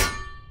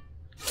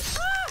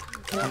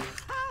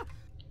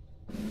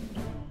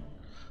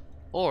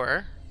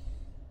 Or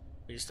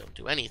we just don't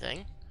do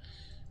anything.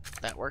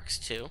 That works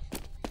too.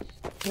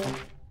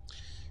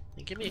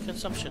 And give me a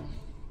consumption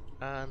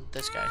on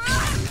this guy.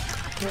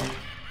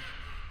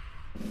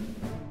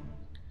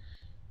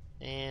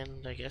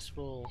 And I guess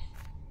we'll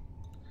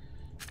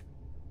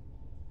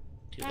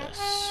do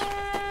this.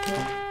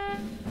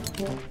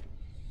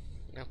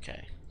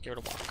 Okay, give it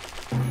a walk.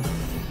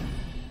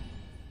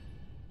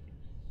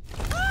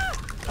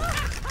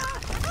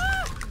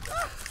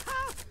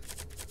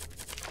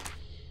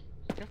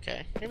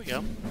 Okay, here we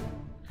go.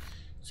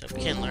 So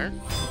Kindler.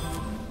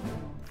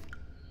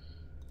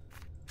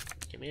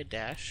 Give me a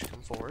dash,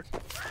 come forward.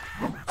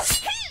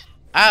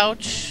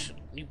 Ouch!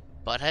 You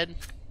butthead.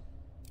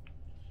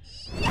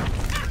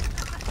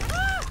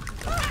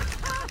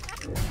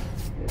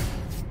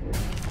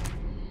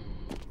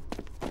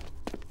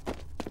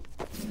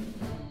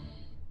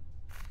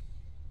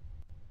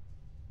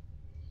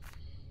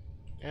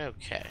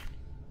 Okay.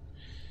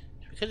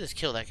 We could just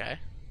kill that guy.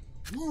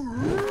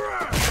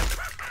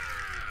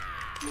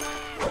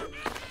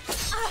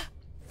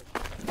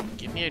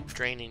 Give me a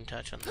draining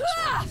touch on this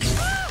one.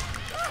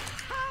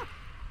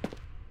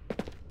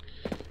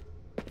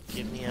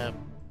 Give me a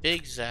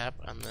big zap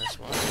on this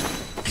one.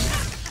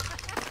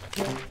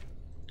 Give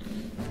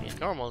me a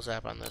normal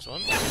zap on this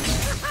one.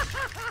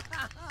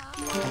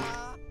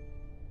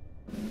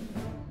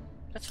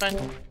 That's fine.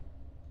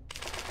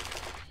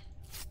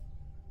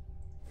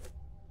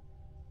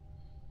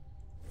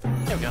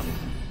 There we go.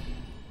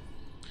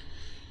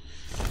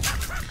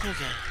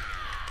 Okay.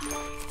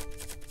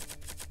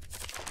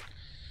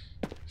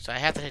 So I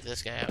have to take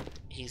this guy out.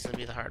 He's gonna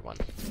be the hard one.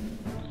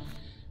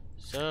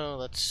 So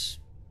let's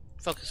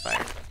focus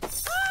fire.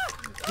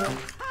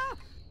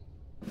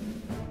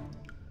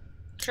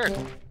 Sure.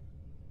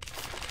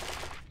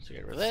 So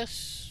get rid of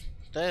this,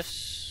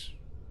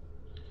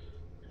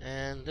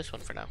 and this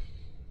one for now.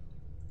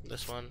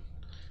 This one,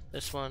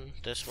 this one,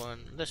 this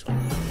one, this one.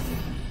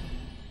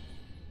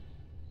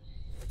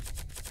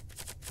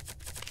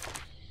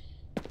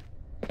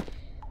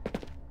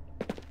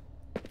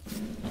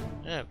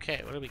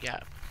 Okay, what do we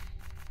got?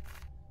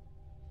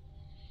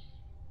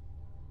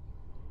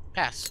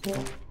 Pass.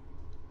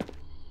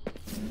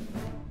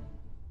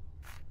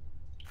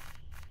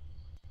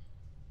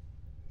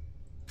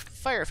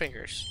 Fire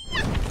fingers.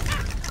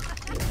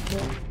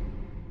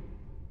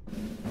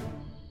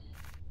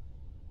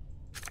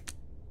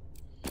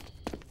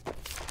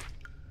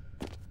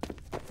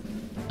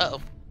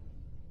 Uh-oh.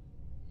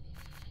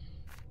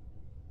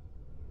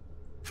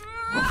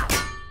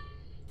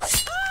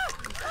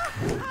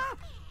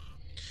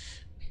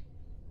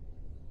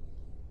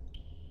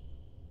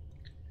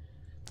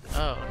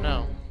 Oh,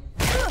 no.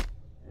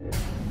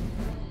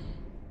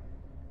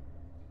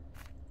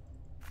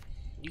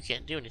 You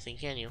can't do anything,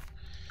 can you?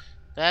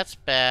 That's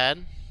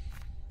bad.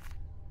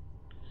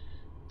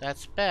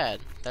 That's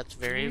bad. That's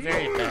very,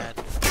 very bad.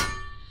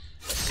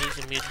 He's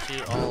immune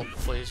to all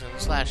poison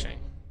slashing.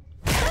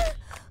 Avenge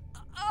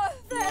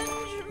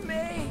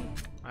me!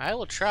 I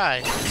will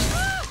try.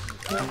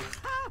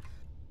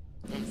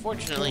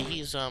 Unfortunately,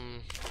 he's, a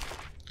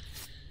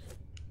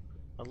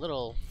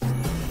little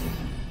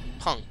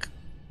punk.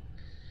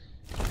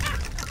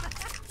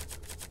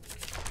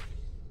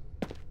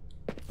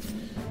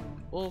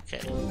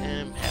 Okay,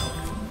 and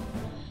power.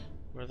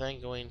 We're then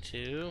going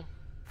to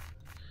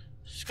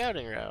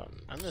scouting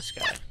round on this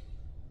guy.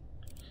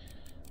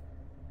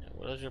 And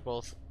those are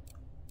both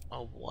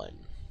a 1.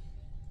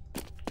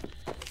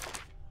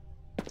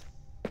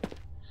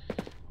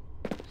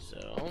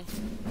 So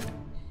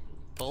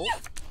bolt.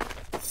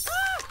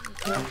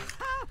 Come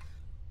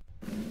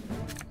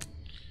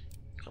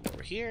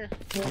over here.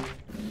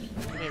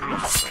 Maybe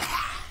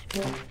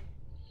Go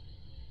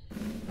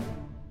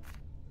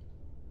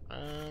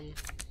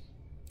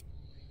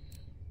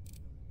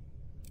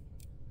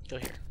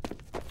here.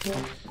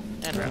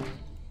 And round.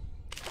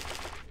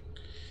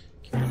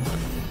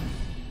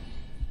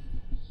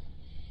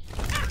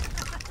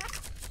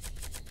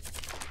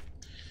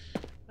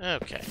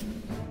 Okay.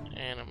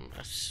 And I'm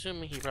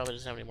assuming he probably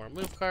doesn't have any more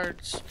move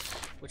cards,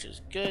 which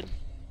is good.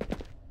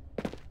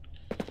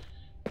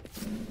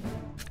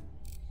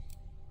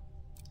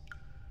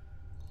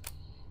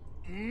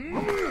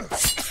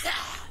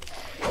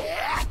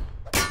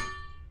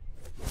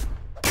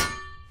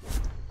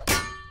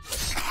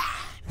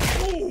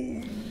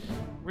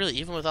 Really,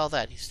 even with all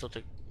that, he still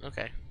took...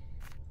 Okay.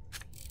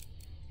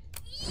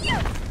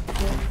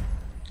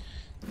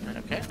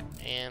 Okay,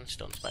 and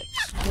stone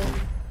spikes.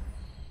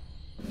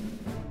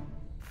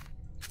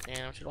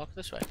 And I should walk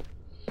this way.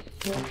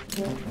 I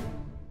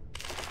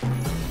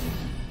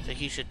think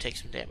he should take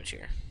some damage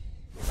here.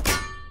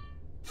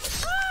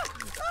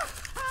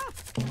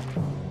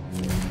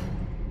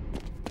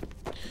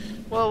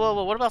 Whoa, whoa,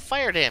 whoa, what about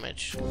fire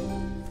damage?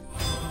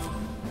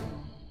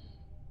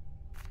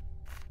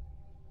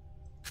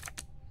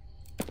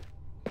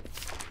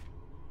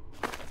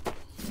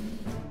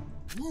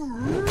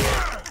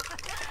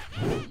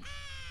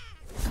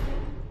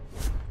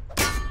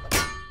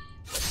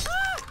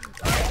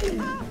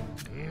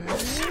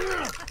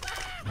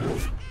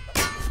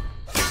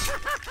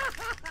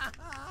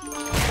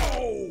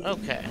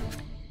 Okay.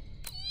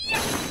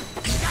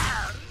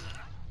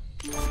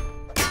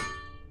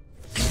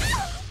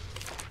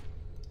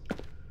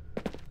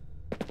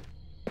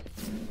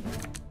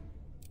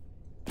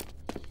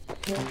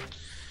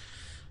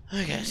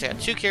 Okay, so I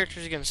got 2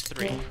 characters against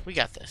 3. We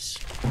got this.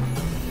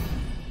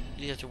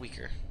 These guys are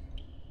weaker.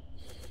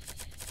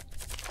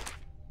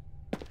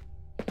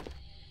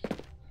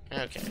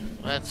 Okay,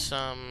 let's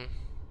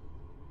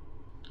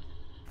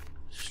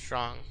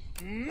strong.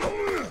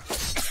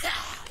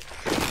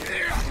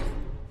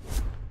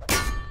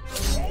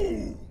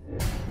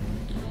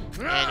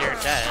 And you're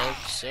dead,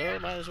 so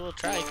might as well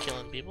try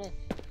killing people.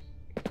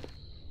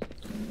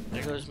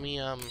 There goes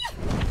me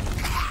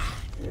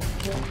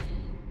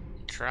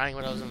trying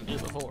what I was gonna do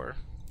before.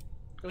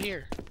 Go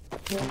here.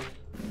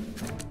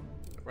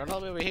 Run all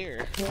the way over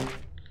here.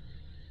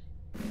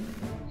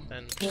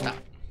 Then stop.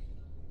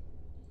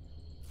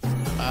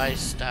 I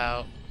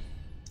stout.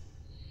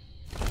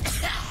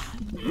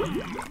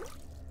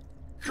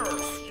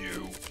 Curse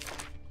you!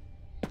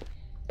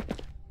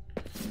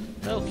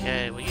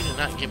 Okay, well you did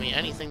not give me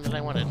anything that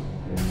I wanted.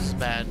 This is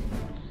bad.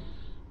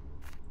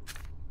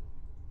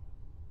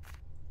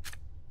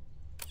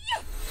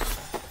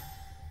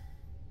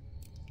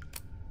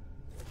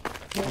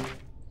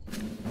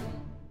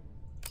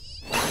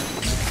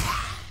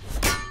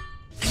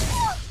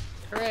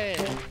 Hooray!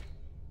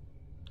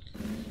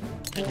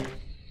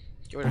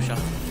 Get rid of shot.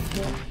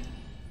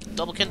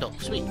 Double Kindle,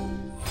 sweet.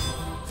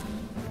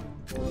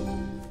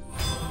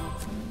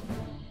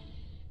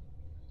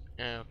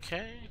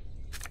 Okay.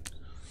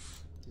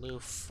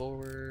 Move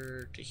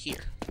forward to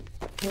here.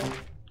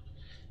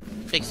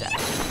 Big zap.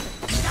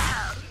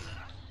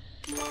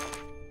 You're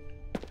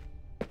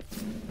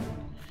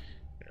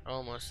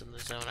almost in the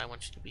zone I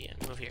want you to be in.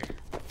 Move here.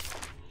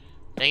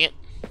 Dang it.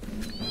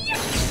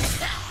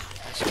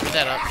 I screwed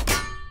that up.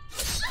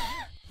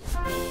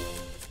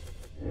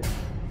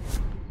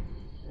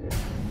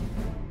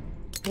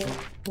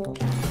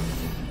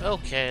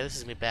 Okay, this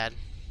is gonna be bad.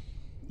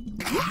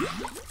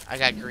 I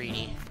got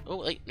greedy.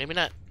 Oh, wait, maybe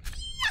not.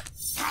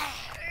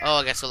 Oh,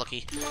 I got so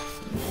lucky.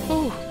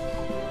 Whew.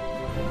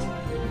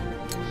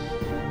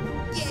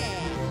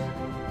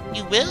 Yeah.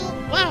 You will?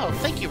 Wow,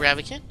 thank you,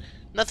 Ravikant.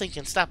 Nothing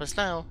can stop us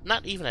now,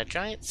 not even a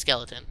giant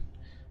skeleton.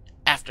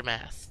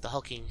 Aftermath, the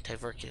hulking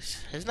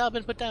Tyvercus, has now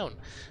been put down,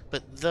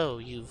 but though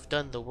you've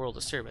done the world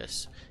a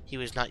service, he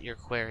was not your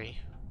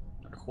quarry.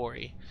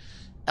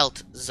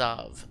 Elt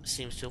Zav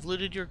seems to have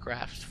eluded your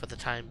grasp for the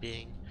time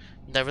being.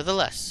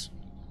 Nevertheless,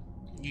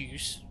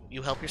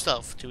 you help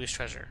yourself to his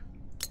treasure.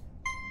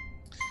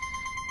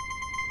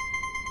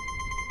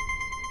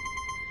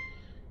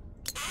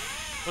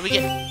 What do we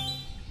get?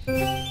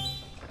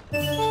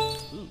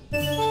 Ooh.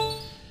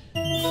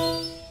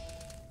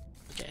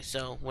 Okay,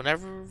 so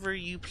whenever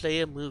you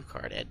play a move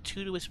card, add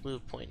 2 to its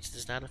move points.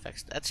 Does not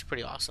affect. That's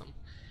pretty awesome.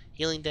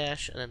 Healing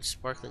Dash and then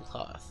Sparkling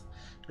Cloth.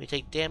 When you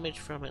take damage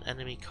from an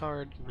enemy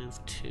card,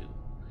 move 2.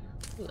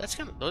 Ooh, that's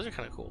kind of. Those are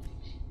kind of cool.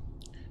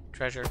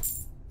 Treasure.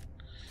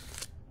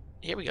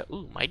 Here we go.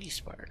 Ooh, Mighty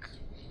Spark.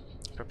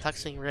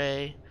 Perplexing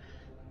Ray,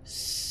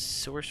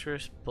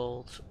 Sorcerous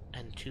Bolt,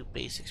 and 2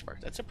 Basic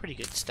Spark. That's a pretty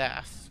good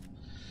staff.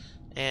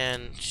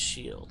 And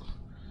Shield.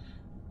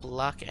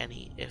 Block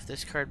any. If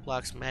this card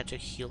blocks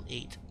magic, heal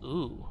 8.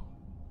 Ooh.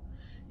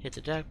 Hit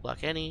the deck,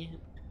 block any,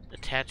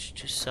 attach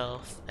to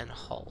self, and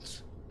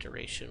halt.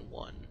 Duration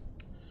 1.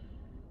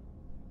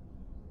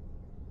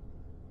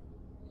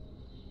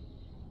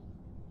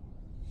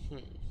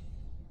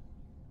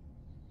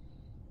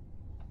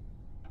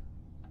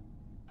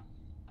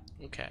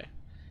 Okay.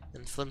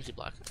 And flimsy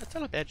block. That's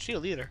not a bad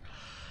shield either.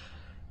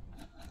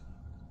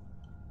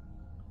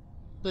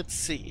 Let's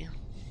see.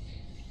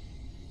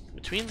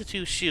 Between the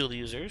two shield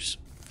users,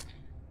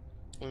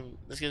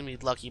 there's going to be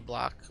Lucky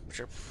Block, which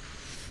are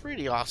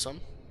pretty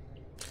awesome,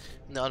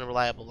 and the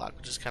Unreliable Block,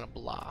 which is kind of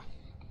blah.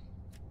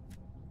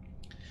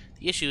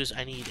 The issue is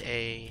I need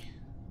a...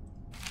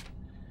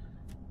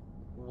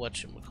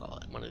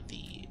 whatchamacallit, one of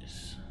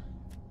these.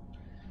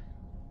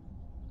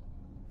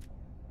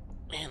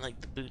 And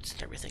like the boots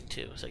and everything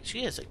too. It's like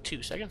she has like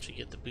 2 seconds to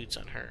get the boots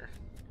on her.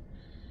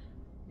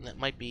 And that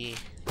might be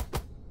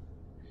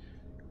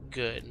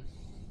good.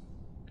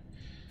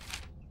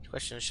 The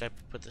question is, should I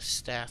put the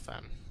staff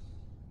on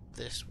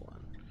this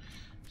one?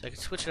 So I can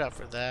switch it out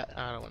for that.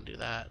 I don't want to do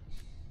that.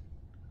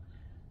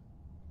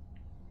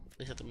 At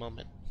least at the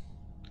moment.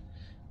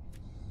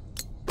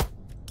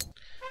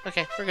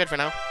 Okay, we're good for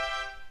now.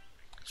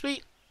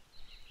 Sweet.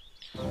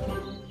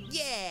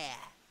 Yeah!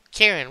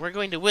 Karen, we're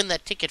going to win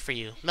that ticket for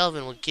you.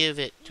 Melvin will give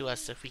it to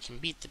us if we can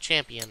beat the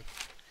champion.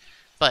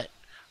 But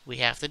we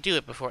have to do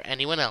it before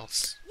anyone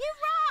else. You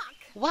rock!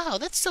 Wow,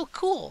 that's so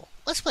cool.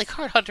 Let's play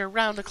Card Hunter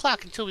round the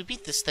clock until we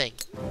beat this thing.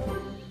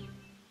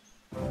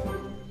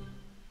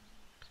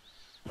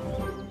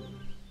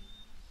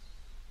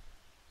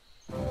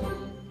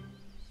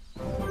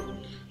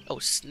 Oh,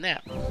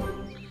 snap.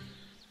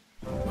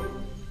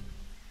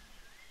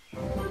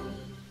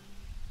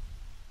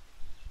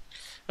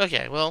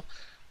 Okay, well,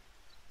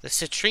 the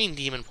Citrine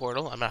Demon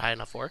Portal, I'm not high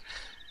enough for.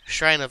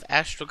 Shrine of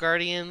Astral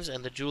Guardians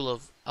and the Jewel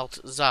of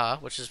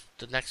Altzah, which is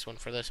the next one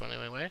for this one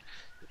anyway.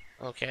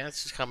 Okay,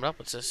 that's just coming up.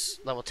 What's this?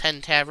 Level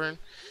 10 Tavern.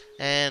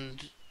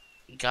 And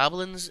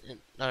Goblins,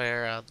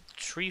 or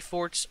Tree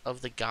Forts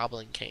of the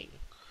Goblin King.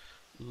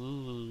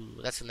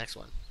 Ooh, that's the next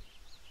one.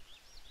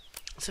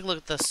 Let's take a look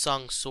at the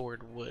Song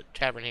Sword Wood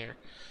Tavern here.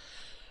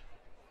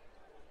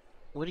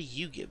 What do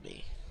you give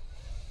me?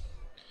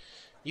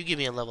 You give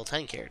me a level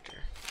 10 character.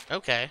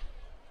 Okay.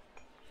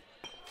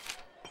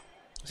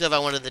 So if I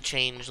wanted to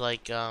change,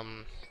 like,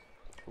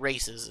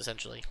 races,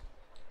 essentially.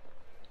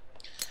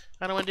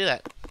 I don't want to do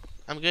that.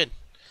 I'm good.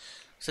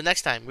 So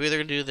next time, we're either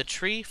going to do the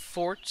Tree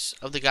Forts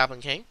of the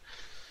Goblin King,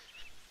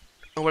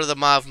 or one of the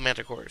Mauve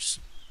Manticores.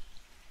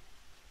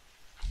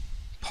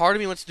 Part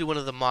of me wants to do one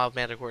of the Mauve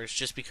Manticores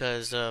just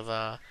because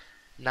of,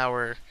 now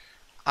we're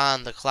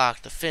on the clock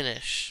to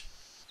finish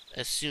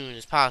as soon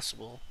as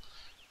possible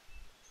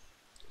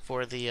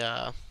for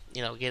the,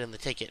 you know, getting the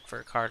ticket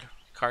for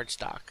card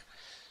stock.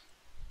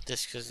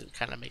 Just because it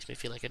kind of makes me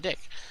feel like a dick.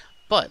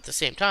 But at the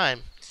same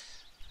time,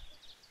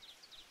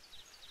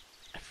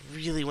 I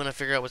really want to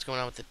figure out what's going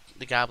on with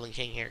the Goblin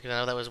King here, because I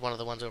know that was one of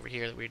the ones over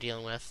here that we were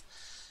dealing with.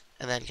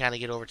 And then kind of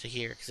get over to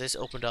here, because this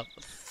opened up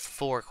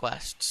 4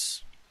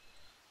 quests,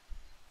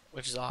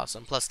 which is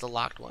awesome, plus the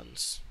locked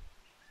ones.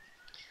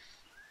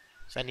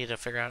 So I need to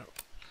figure out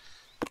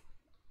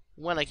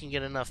when I can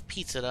get enough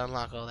pizza to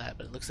unlock all that,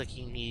 but it looks like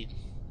you need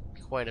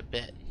quite a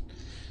bit.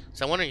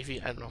 So I'm wondering if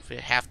I don't know if you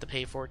have to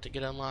pay for it to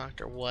get unlocked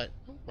or what.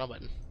 Wrong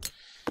button.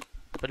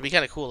 But it'd be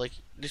kind of cool, like,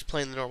 just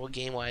playing the normal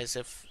game-wise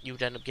if you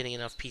would end up getting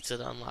enough pizza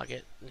to unlock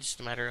it. It's just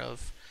a matter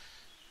of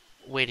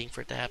waiting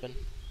for it to happen.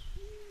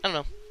 I don't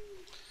know.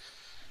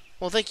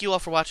 Well, thank you all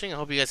for watching. I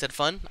hope you guys had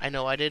fun. I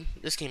know I did.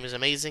 This game is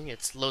amazing.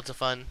 It's loads of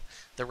fun.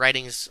 The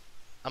writing's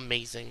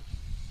amazing.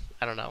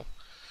 I don't know.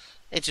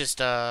 It's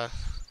just loads.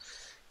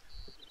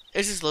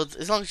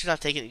 As long as you're not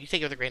taking it, you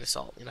take it with a grain of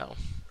salt, you know.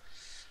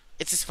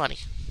 It's just funny.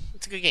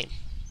 It's a good game.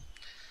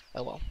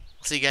 Oh well.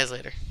 I'll see you guys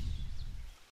later.